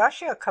like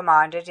Joshua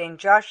commanded in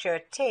Joshua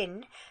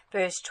 10,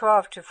 verse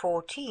 12 to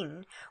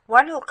 14,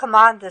 one will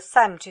command the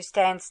sun to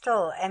stand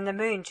still and the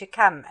moon to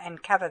come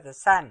and cover the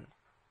sun.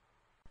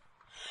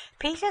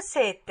 Peter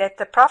said that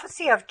the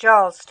prophecy of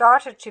Joel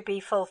started to be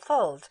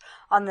fulfilled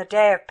on the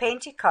day of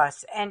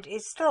Pentecost and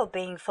is still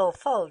being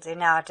fulfilled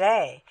in our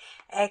day.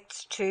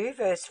 Acts 2,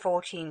 verse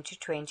 14 to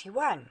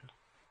 21.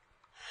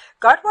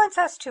 God wants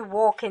us to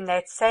walk in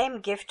that same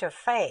gift of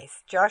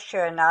faith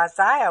Joshua and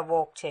Isaiah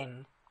walked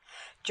in.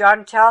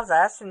 John tells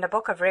us in the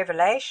book of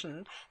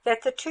Revelation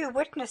that the two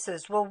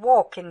witnesses will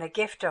walk in the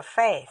gift of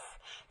faith.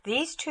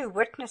 These two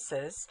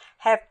witnesses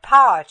have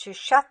power to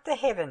shut the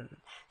heaven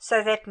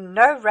so that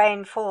no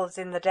rain falls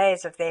in the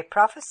days of their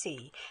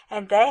prophecy,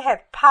 and they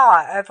have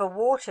power over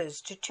waters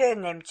to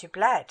turn them to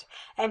blood,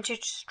 and to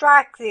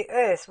strike the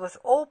earth with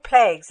all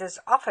plagues as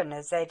often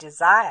as they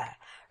desire.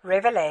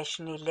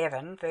 Revelation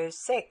 11, verse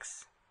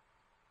 6.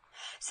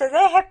 So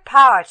they have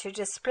power to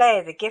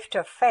display the gift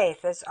of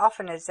faith as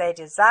often as they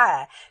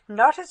desire,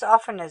 not as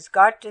often as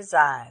God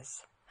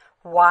desires.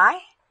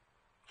 Why?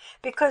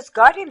 Because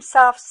God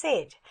himself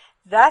said,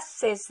 "Thus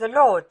says the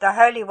Lord, the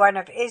Holy One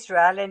of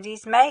Israel and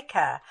his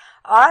Maker,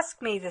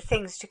 ask me the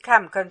things to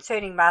come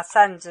concerning my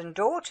sons and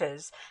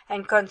daughters,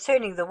 and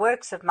concerning the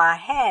works of my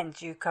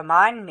hands you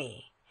command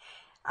me."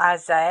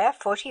 Isaiah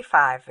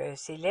 45,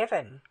 verse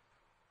 11.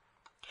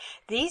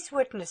 These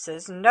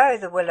witnesses know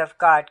the will of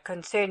God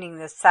concerning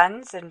the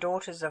sons and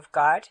daughters of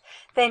God.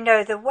 They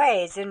know the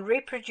ways and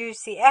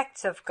reproduce the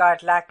acts of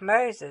God like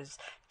Moses,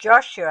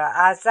 Joshua,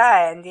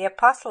 Isaiah, and the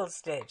apostles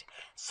did.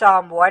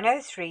 Psalm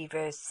 103,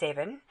 verse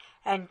 7,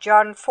 and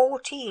John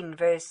 14,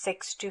 verse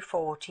 6 to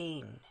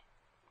 14.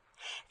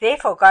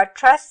 Therefore God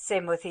trusts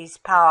them with his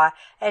power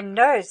and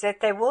knows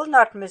that they will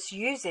not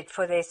misuse it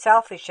for their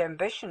selfish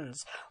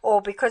ambitions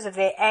or because of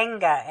their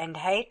anger and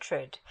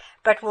hatred,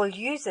 but will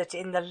use it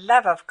in the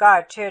love of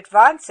God to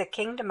advance the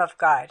kingdom of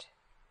God.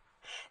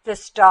 The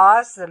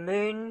stars, the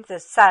moon, the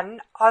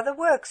sun are the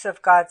works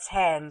of God's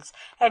hands,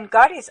 and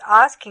God is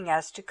asking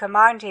us to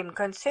command him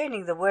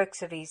concerning the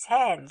works of his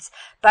hands,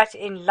 but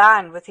in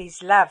line with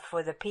his love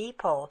for the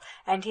people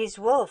and his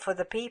will for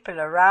the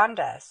people around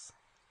us.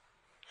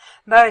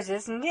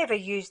 Moses never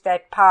used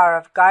that power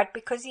of God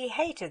because he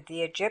hated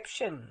the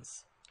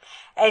Egyptians.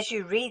 As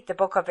you read the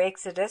book of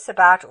Exodus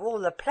about all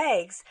the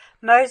plagues,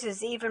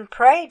 Moses even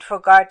prayed for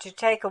God to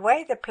take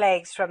away the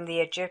plagues from the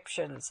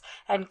Egyptians,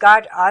 and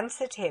God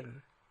answered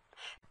him.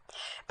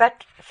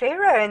 But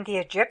Pharaoh and the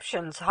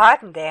Egyptians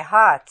hardened their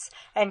hearts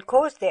and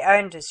caused their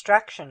own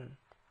destruction.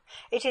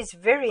 It is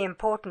very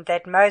important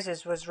that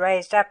Moses was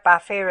raised up by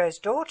Pharaoh's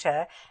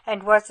daughter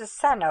and was the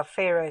son of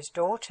Pharaoh's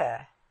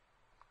daughter.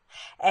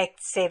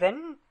 Acts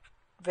 7,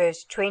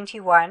 verse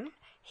 21,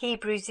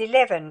 Hebrews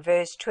 11,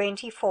 verse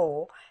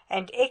 24,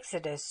 and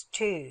Exodus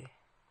 2.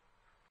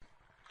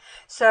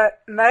 So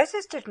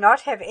Moses did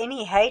not have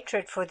any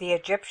hatred for the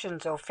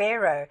Egyptians or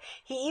Pharaoh.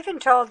 He even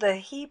told the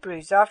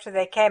Hebrews after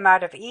they came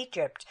out of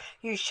Egypt,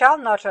 "You shall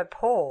not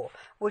abhor,"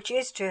 which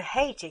is to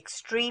hate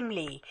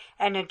extremely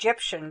an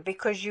Egyptian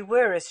because you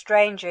were a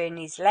stranger in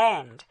his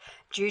land.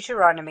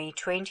 Deuteronomy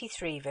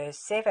 23, verse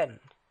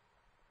 7.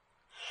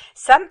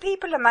 Some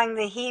people among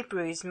the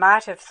Hebrews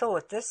might have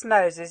thought this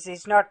Moses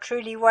is not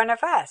truly one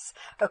of us.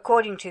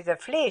 According to the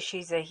flesh,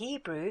 he's a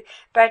Hebrew,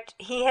 but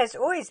he has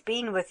always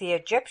been with the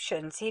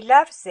Egyptians. He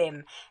loves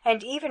them,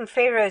 and even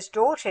Pharaoh's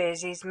daughter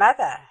is his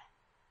mother.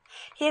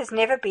 He has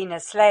never been a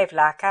slave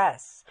like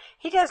us.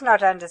 He does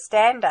not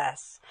understand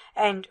us.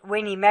 And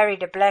when he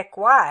married a black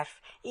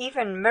wife,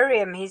 even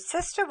Miriam, his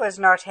sister, was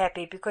not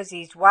happy because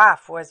his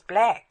wife was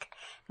black.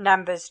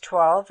 Numbers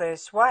 12,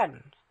 verse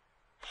 1.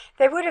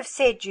 They would have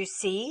said, "You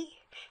see,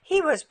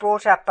 he was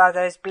brought up by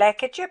those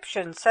black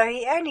Egyptians, so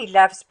he only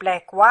loves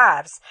black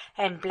wives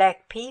and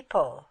black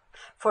people."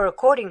 For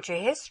according to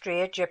history,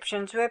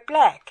 Egyptians were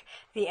black.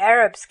 The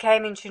Arabs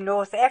came into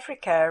North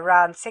Africa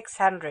around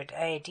 600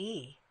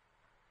 AD.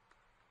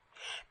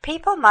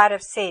 People might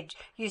have said,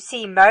 "You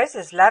see,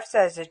 Moses loves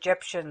those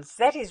Egyptians.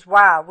 That is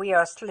why we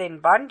are still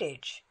in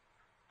bondage."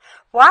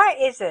 Why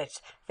is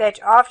it that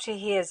after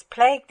he has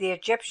plagued the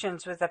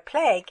Egyptians with a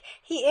plague,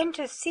 he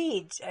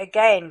intercedes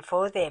again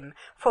for them,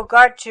 for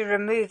God to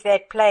remove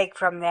that plague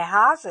from their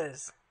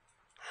houses?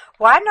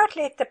 Why not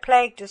let the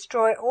plague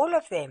destroy all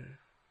of them?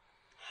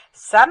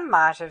 Some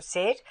might have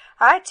said,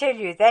 I tell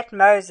you that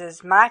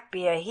Moses might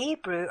be a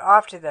Hebrew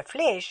after the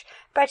flesh,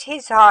 but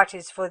his heart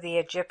is for the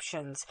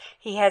Egyptians.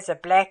 He has a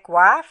black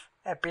wife,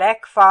 a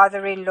black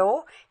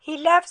father-in-law. He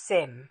loves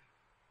them.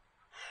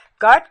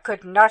 God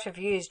could not have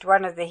used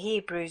one of the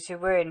Hebrews who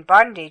were in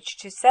bondage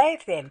to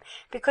save them,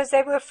 because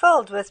they were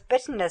filled with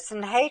bitterness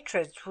and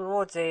hatred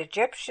towards the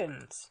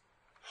Egyptians.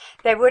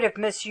 They would have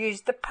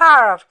misused the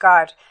power of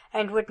God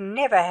and would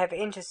never have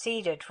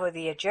interceded for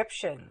the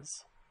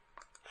Egyptians.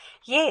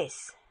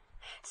 Yes,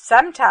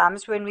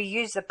 sometimes when we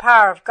use the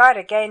power of God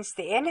against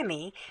the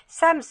enemy,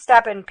 some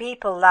stubborn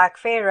people like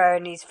Pharaoh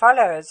and his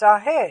followers are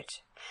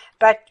hurt,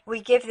 but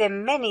we give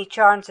them many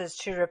chances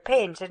to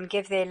repent and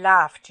give their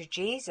life to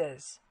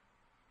Jesus.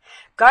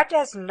 God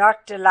does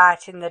not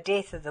delight in the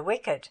death of the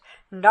wicked,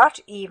 not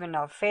even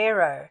of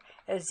Pharaoh.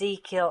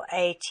 Ezekiel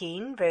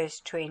 18,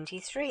 verse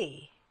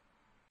 23.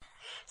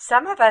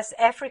 Some of us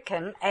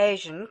African,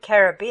 Asian,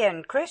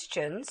 Caribbean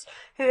Christians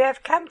who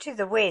have come to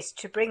the West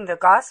to bring the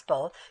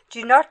gospel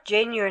do not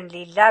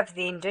genuinely love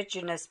the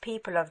indigenous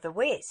people of the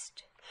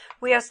West.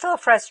 We are still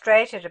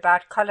frustrated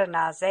about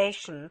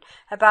colonization,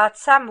 about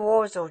some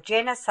wars or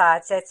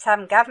genocides that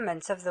some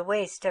governments of the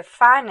West have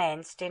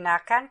financed in our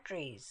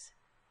countries.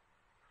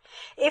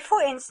 If,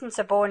 for instance,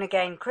 a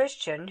born-again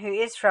Christian who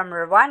is from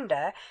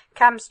Rwanda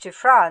comes to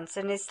France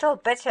and is still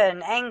bitter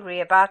and angry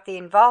about the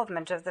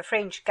involvement of the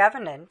French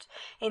government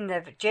in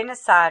the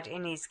genocide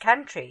in his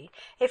country,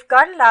 if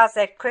God allows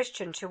that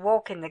Christian to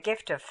walk in the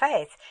gift of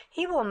faith,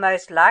 he will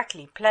most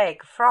likely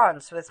plague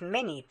France with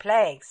many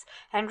plagues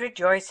and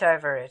rejoice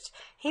over it.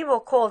 He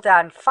will call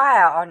down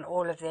fire on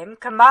all of them,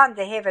 command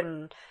the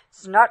heavens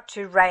not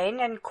to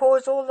rain, and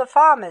cause all the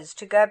farmers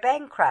to go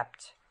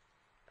bankrupt.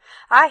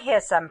 I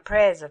hear some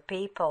prayers of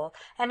people,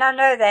 and I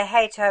know they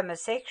hate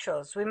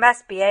homosexuals. We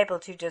must be able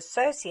to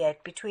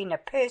dissociate between a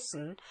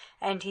person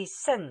and his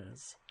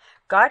sins.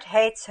 God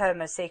hates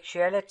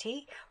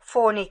homosexuality,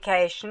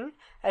 fornication,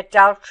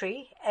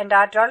 adultery, and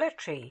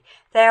idolatry.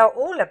 They are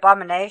all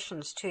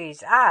abominations to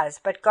his eyes,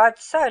 but God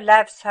so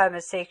loves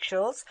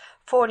homosexuals,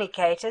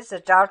 fornicators,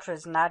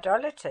 adulterers, and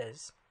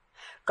idolaters.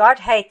 God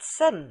hates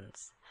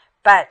sins,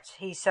 but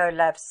he so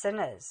loves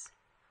sinners.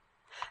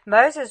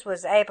 Moses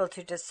was able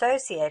to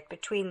dissociate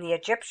between the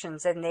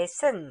Egyptians and their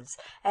sins,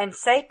 and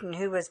Satan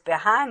who was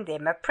behind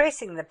them,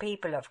 oppressing the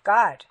people of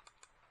God.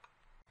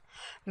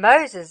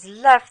 Moses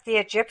loved the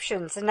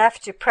Egyptians enough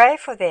to pray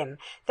for them,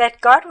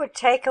 that God would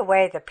take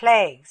away the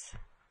plagues.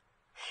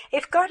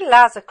 If God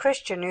allows a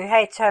Christian who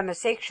hates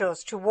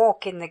homosexuals to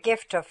walk in the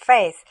gift of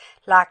faith,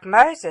 like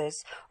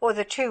Moses or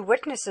the two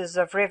witnesses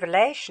of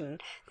Revelation,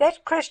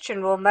 that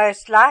Christian will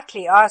most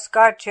likely ask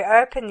God to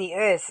open the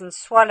earth and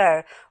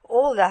swallow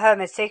all the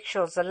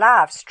homosexuals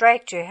alive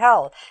straight to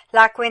hell,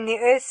 like when the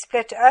earth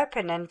split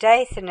open and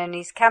Dathan and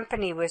his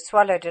company were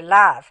swallowed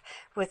alive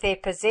with their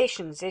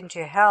possessions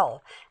into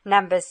hell.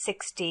 Numbers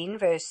 16,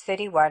 verse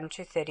 31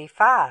 to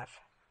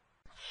 35.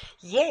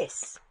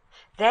 Yes,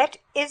 that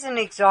is an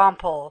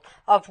example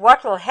of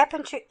what will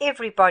happen to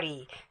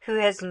everybody who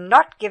has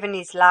not given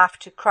his life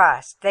to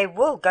Christ. They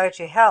will go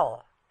to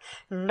hell.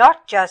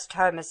 Not just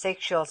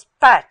homosexuals,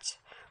 but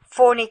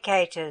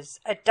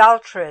fornicators,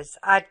 adulterers,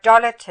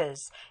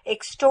 idolaters,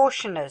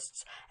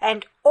 extortionists,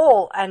 and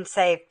all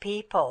unsaved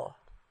people.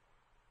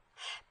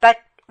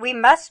 But we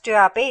must do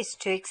our best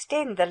to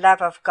extend the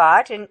love of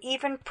God and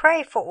even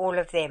pray for all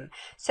of them,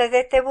 so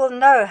that they will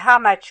know how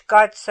much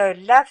God so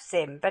loves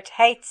them but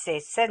hates their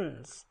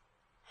sins.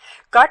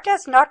 God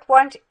does not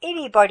want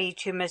anybody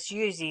to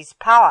misuse his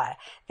power.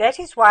 That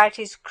is why it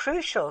is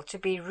crucial to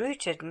be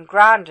rooted and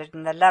grounded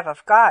in the love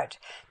of God,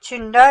 to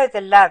know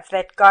the love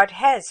that God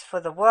has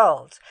for the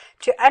world,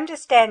 to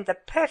understand the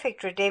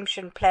perfect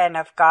redemption plan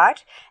of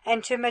God,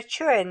 and to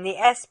mature in the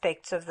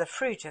aspects of the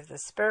fruit of the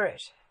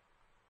Spirit.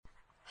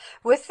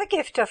 With the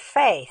gift of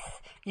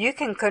faith, you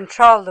can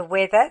control the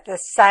weather, the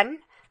sun,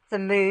 the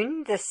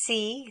moon, the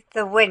sea,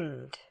 the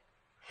wind.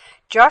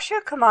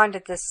 Joshua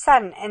commanded the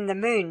sun and the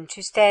moon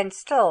to stand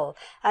still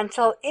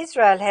until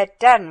Israel had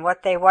done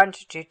what they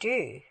wanted to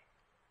do.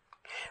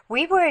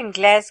 We were in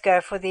Glasgow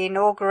for the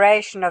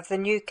inauguration of the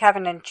New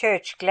Covenant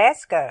Church,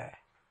 Glasgow.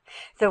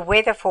 The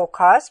weather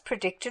forecast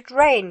predicted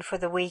rain for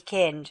the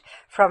weekend,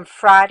 from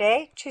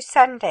Friday to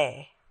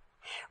Sunday.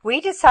 We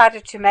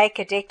decided to make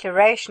a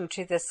declaration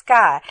to the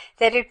sky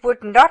that it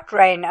would not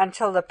rain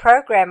until the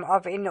program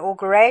of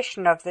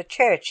inauguration of the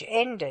church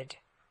ended.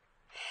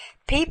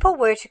 People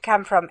were to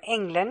come from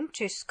England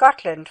to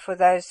Scotland for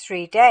those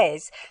 3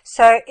 days,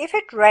 so if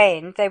it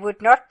rained, they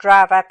would not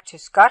drive up to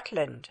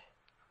Scotland.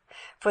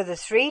 For the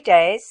 3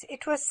 days,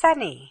 it was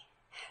sunny.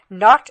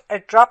 Not a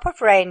drop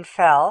of rain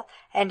fell,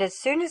 and as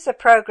soon as the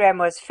program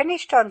was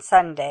finished on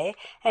Sunday,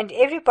 and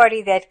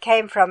everybody that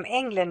came from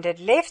England had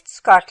left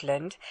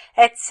Scotland,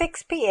 at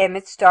 6 p.m.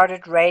 it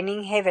started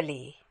raining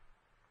heavily.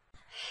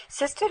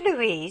 Sister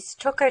Louise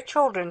took her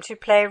children to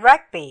play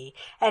rugby,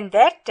 and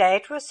that day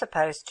it was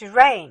supposed to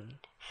rain.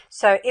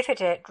 So if it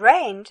had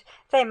rained,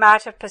 they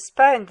might have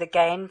postponed the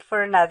game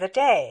for another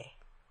day.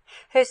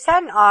 Her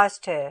son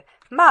asked her,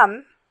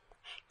 "Mum,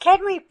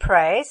 Can we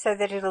pray so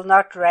that it'll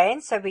not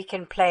rain so we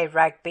can play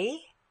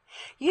rugby?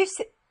 You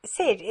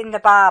said in the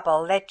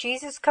Bible that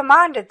Jesus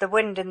commanded the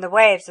wind and the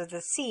waves of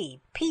the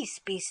sea, "Peace,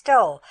 be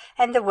still,"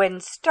 and the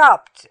wind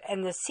stopped,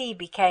 and the sea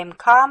became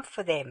calm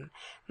for them.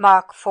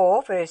 Mark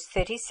 4, verse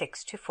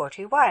 36 to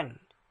 41.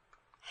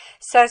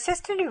 So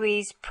Sister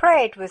Louise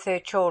prayed with her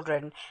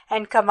children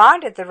and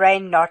commanded the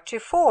rain not to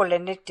fall,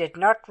 and it did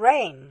not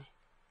rain.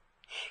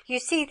 You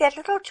see, that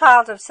little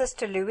child of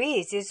Sister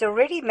Louise is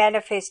already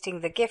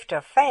manifesting the gift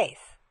of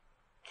faith.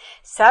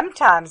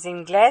 Sometimes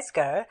in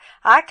Glasgow,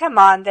 I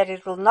command that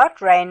it will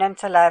not rain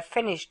until I have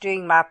finished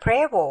doing my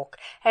prayer walk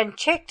and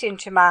checked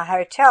into my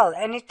hotel,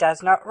 and it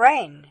does not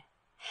rain.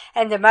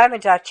 And the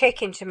moment I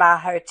check into my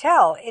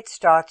hotel, it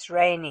starts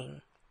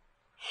raining.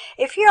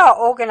 If you are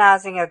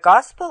organizing a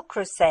gospel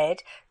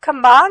crusade,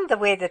 command the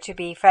weather to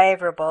be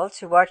favorable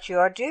to what you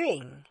are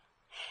doing.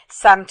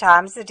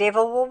 Sometimes the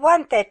devil will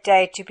want that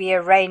day to be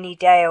a rainy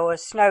day or a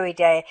snowy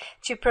day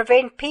to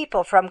prevent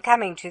people from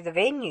coming to the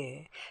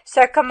venue.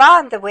 So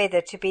command the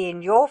weather to be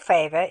in your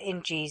favor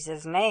in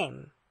Jesus'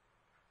 name.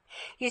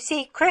 You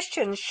see,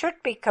 Christians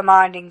should be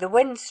commanding the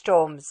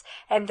windstorms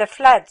and the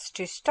floods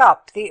to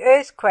stop, the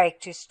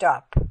earthquake to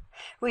stop.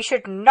 We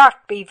should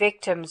not be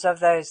victims of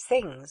those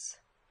things.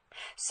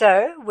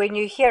 So, when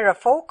you hear a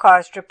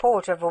forecast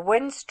report of a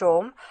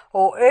windstorm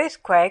or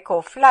earthquake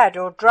or flood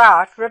or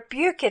drought,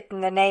 rebuke it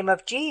in the name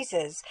of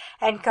Jesus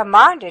and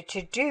command it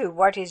to do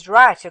what is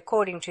right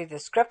according to the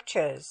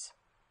Scriptures.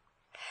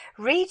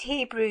 Read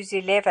Hebrews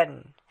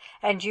 11,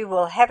 and you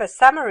will have a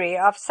summary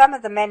of some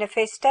of the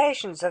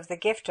manifestations of the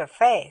gift of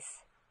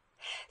faith.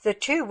 The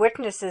 2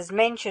 witnesses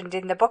mentioned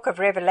in the book of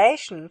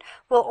Revelation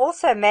will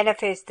also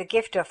manifest the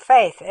gift of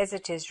faith as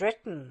it is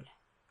written.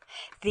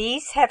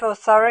 These have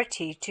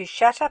authority to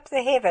shut up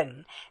the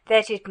heaven,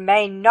 that it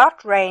may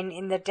not rain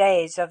in the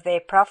days of their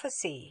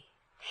prophecy.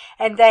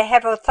 And they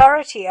have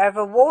authority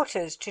over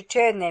waters to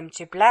turn them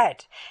to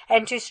blood,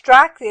 and to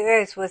strike the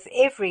earth with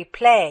every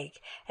plague,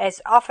 as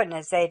often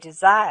as they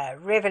desire.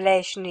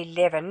 Revelation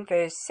 11,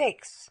 verse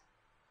 6.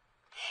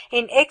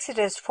 In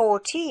Exodus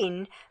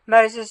 14,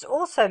 Moses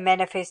also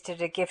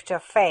manifested a gift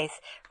of faith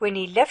when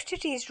he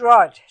lifted his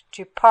rod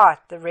to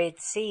part the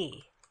Red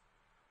Sea.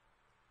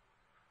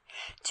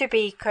 To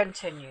be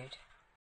continued.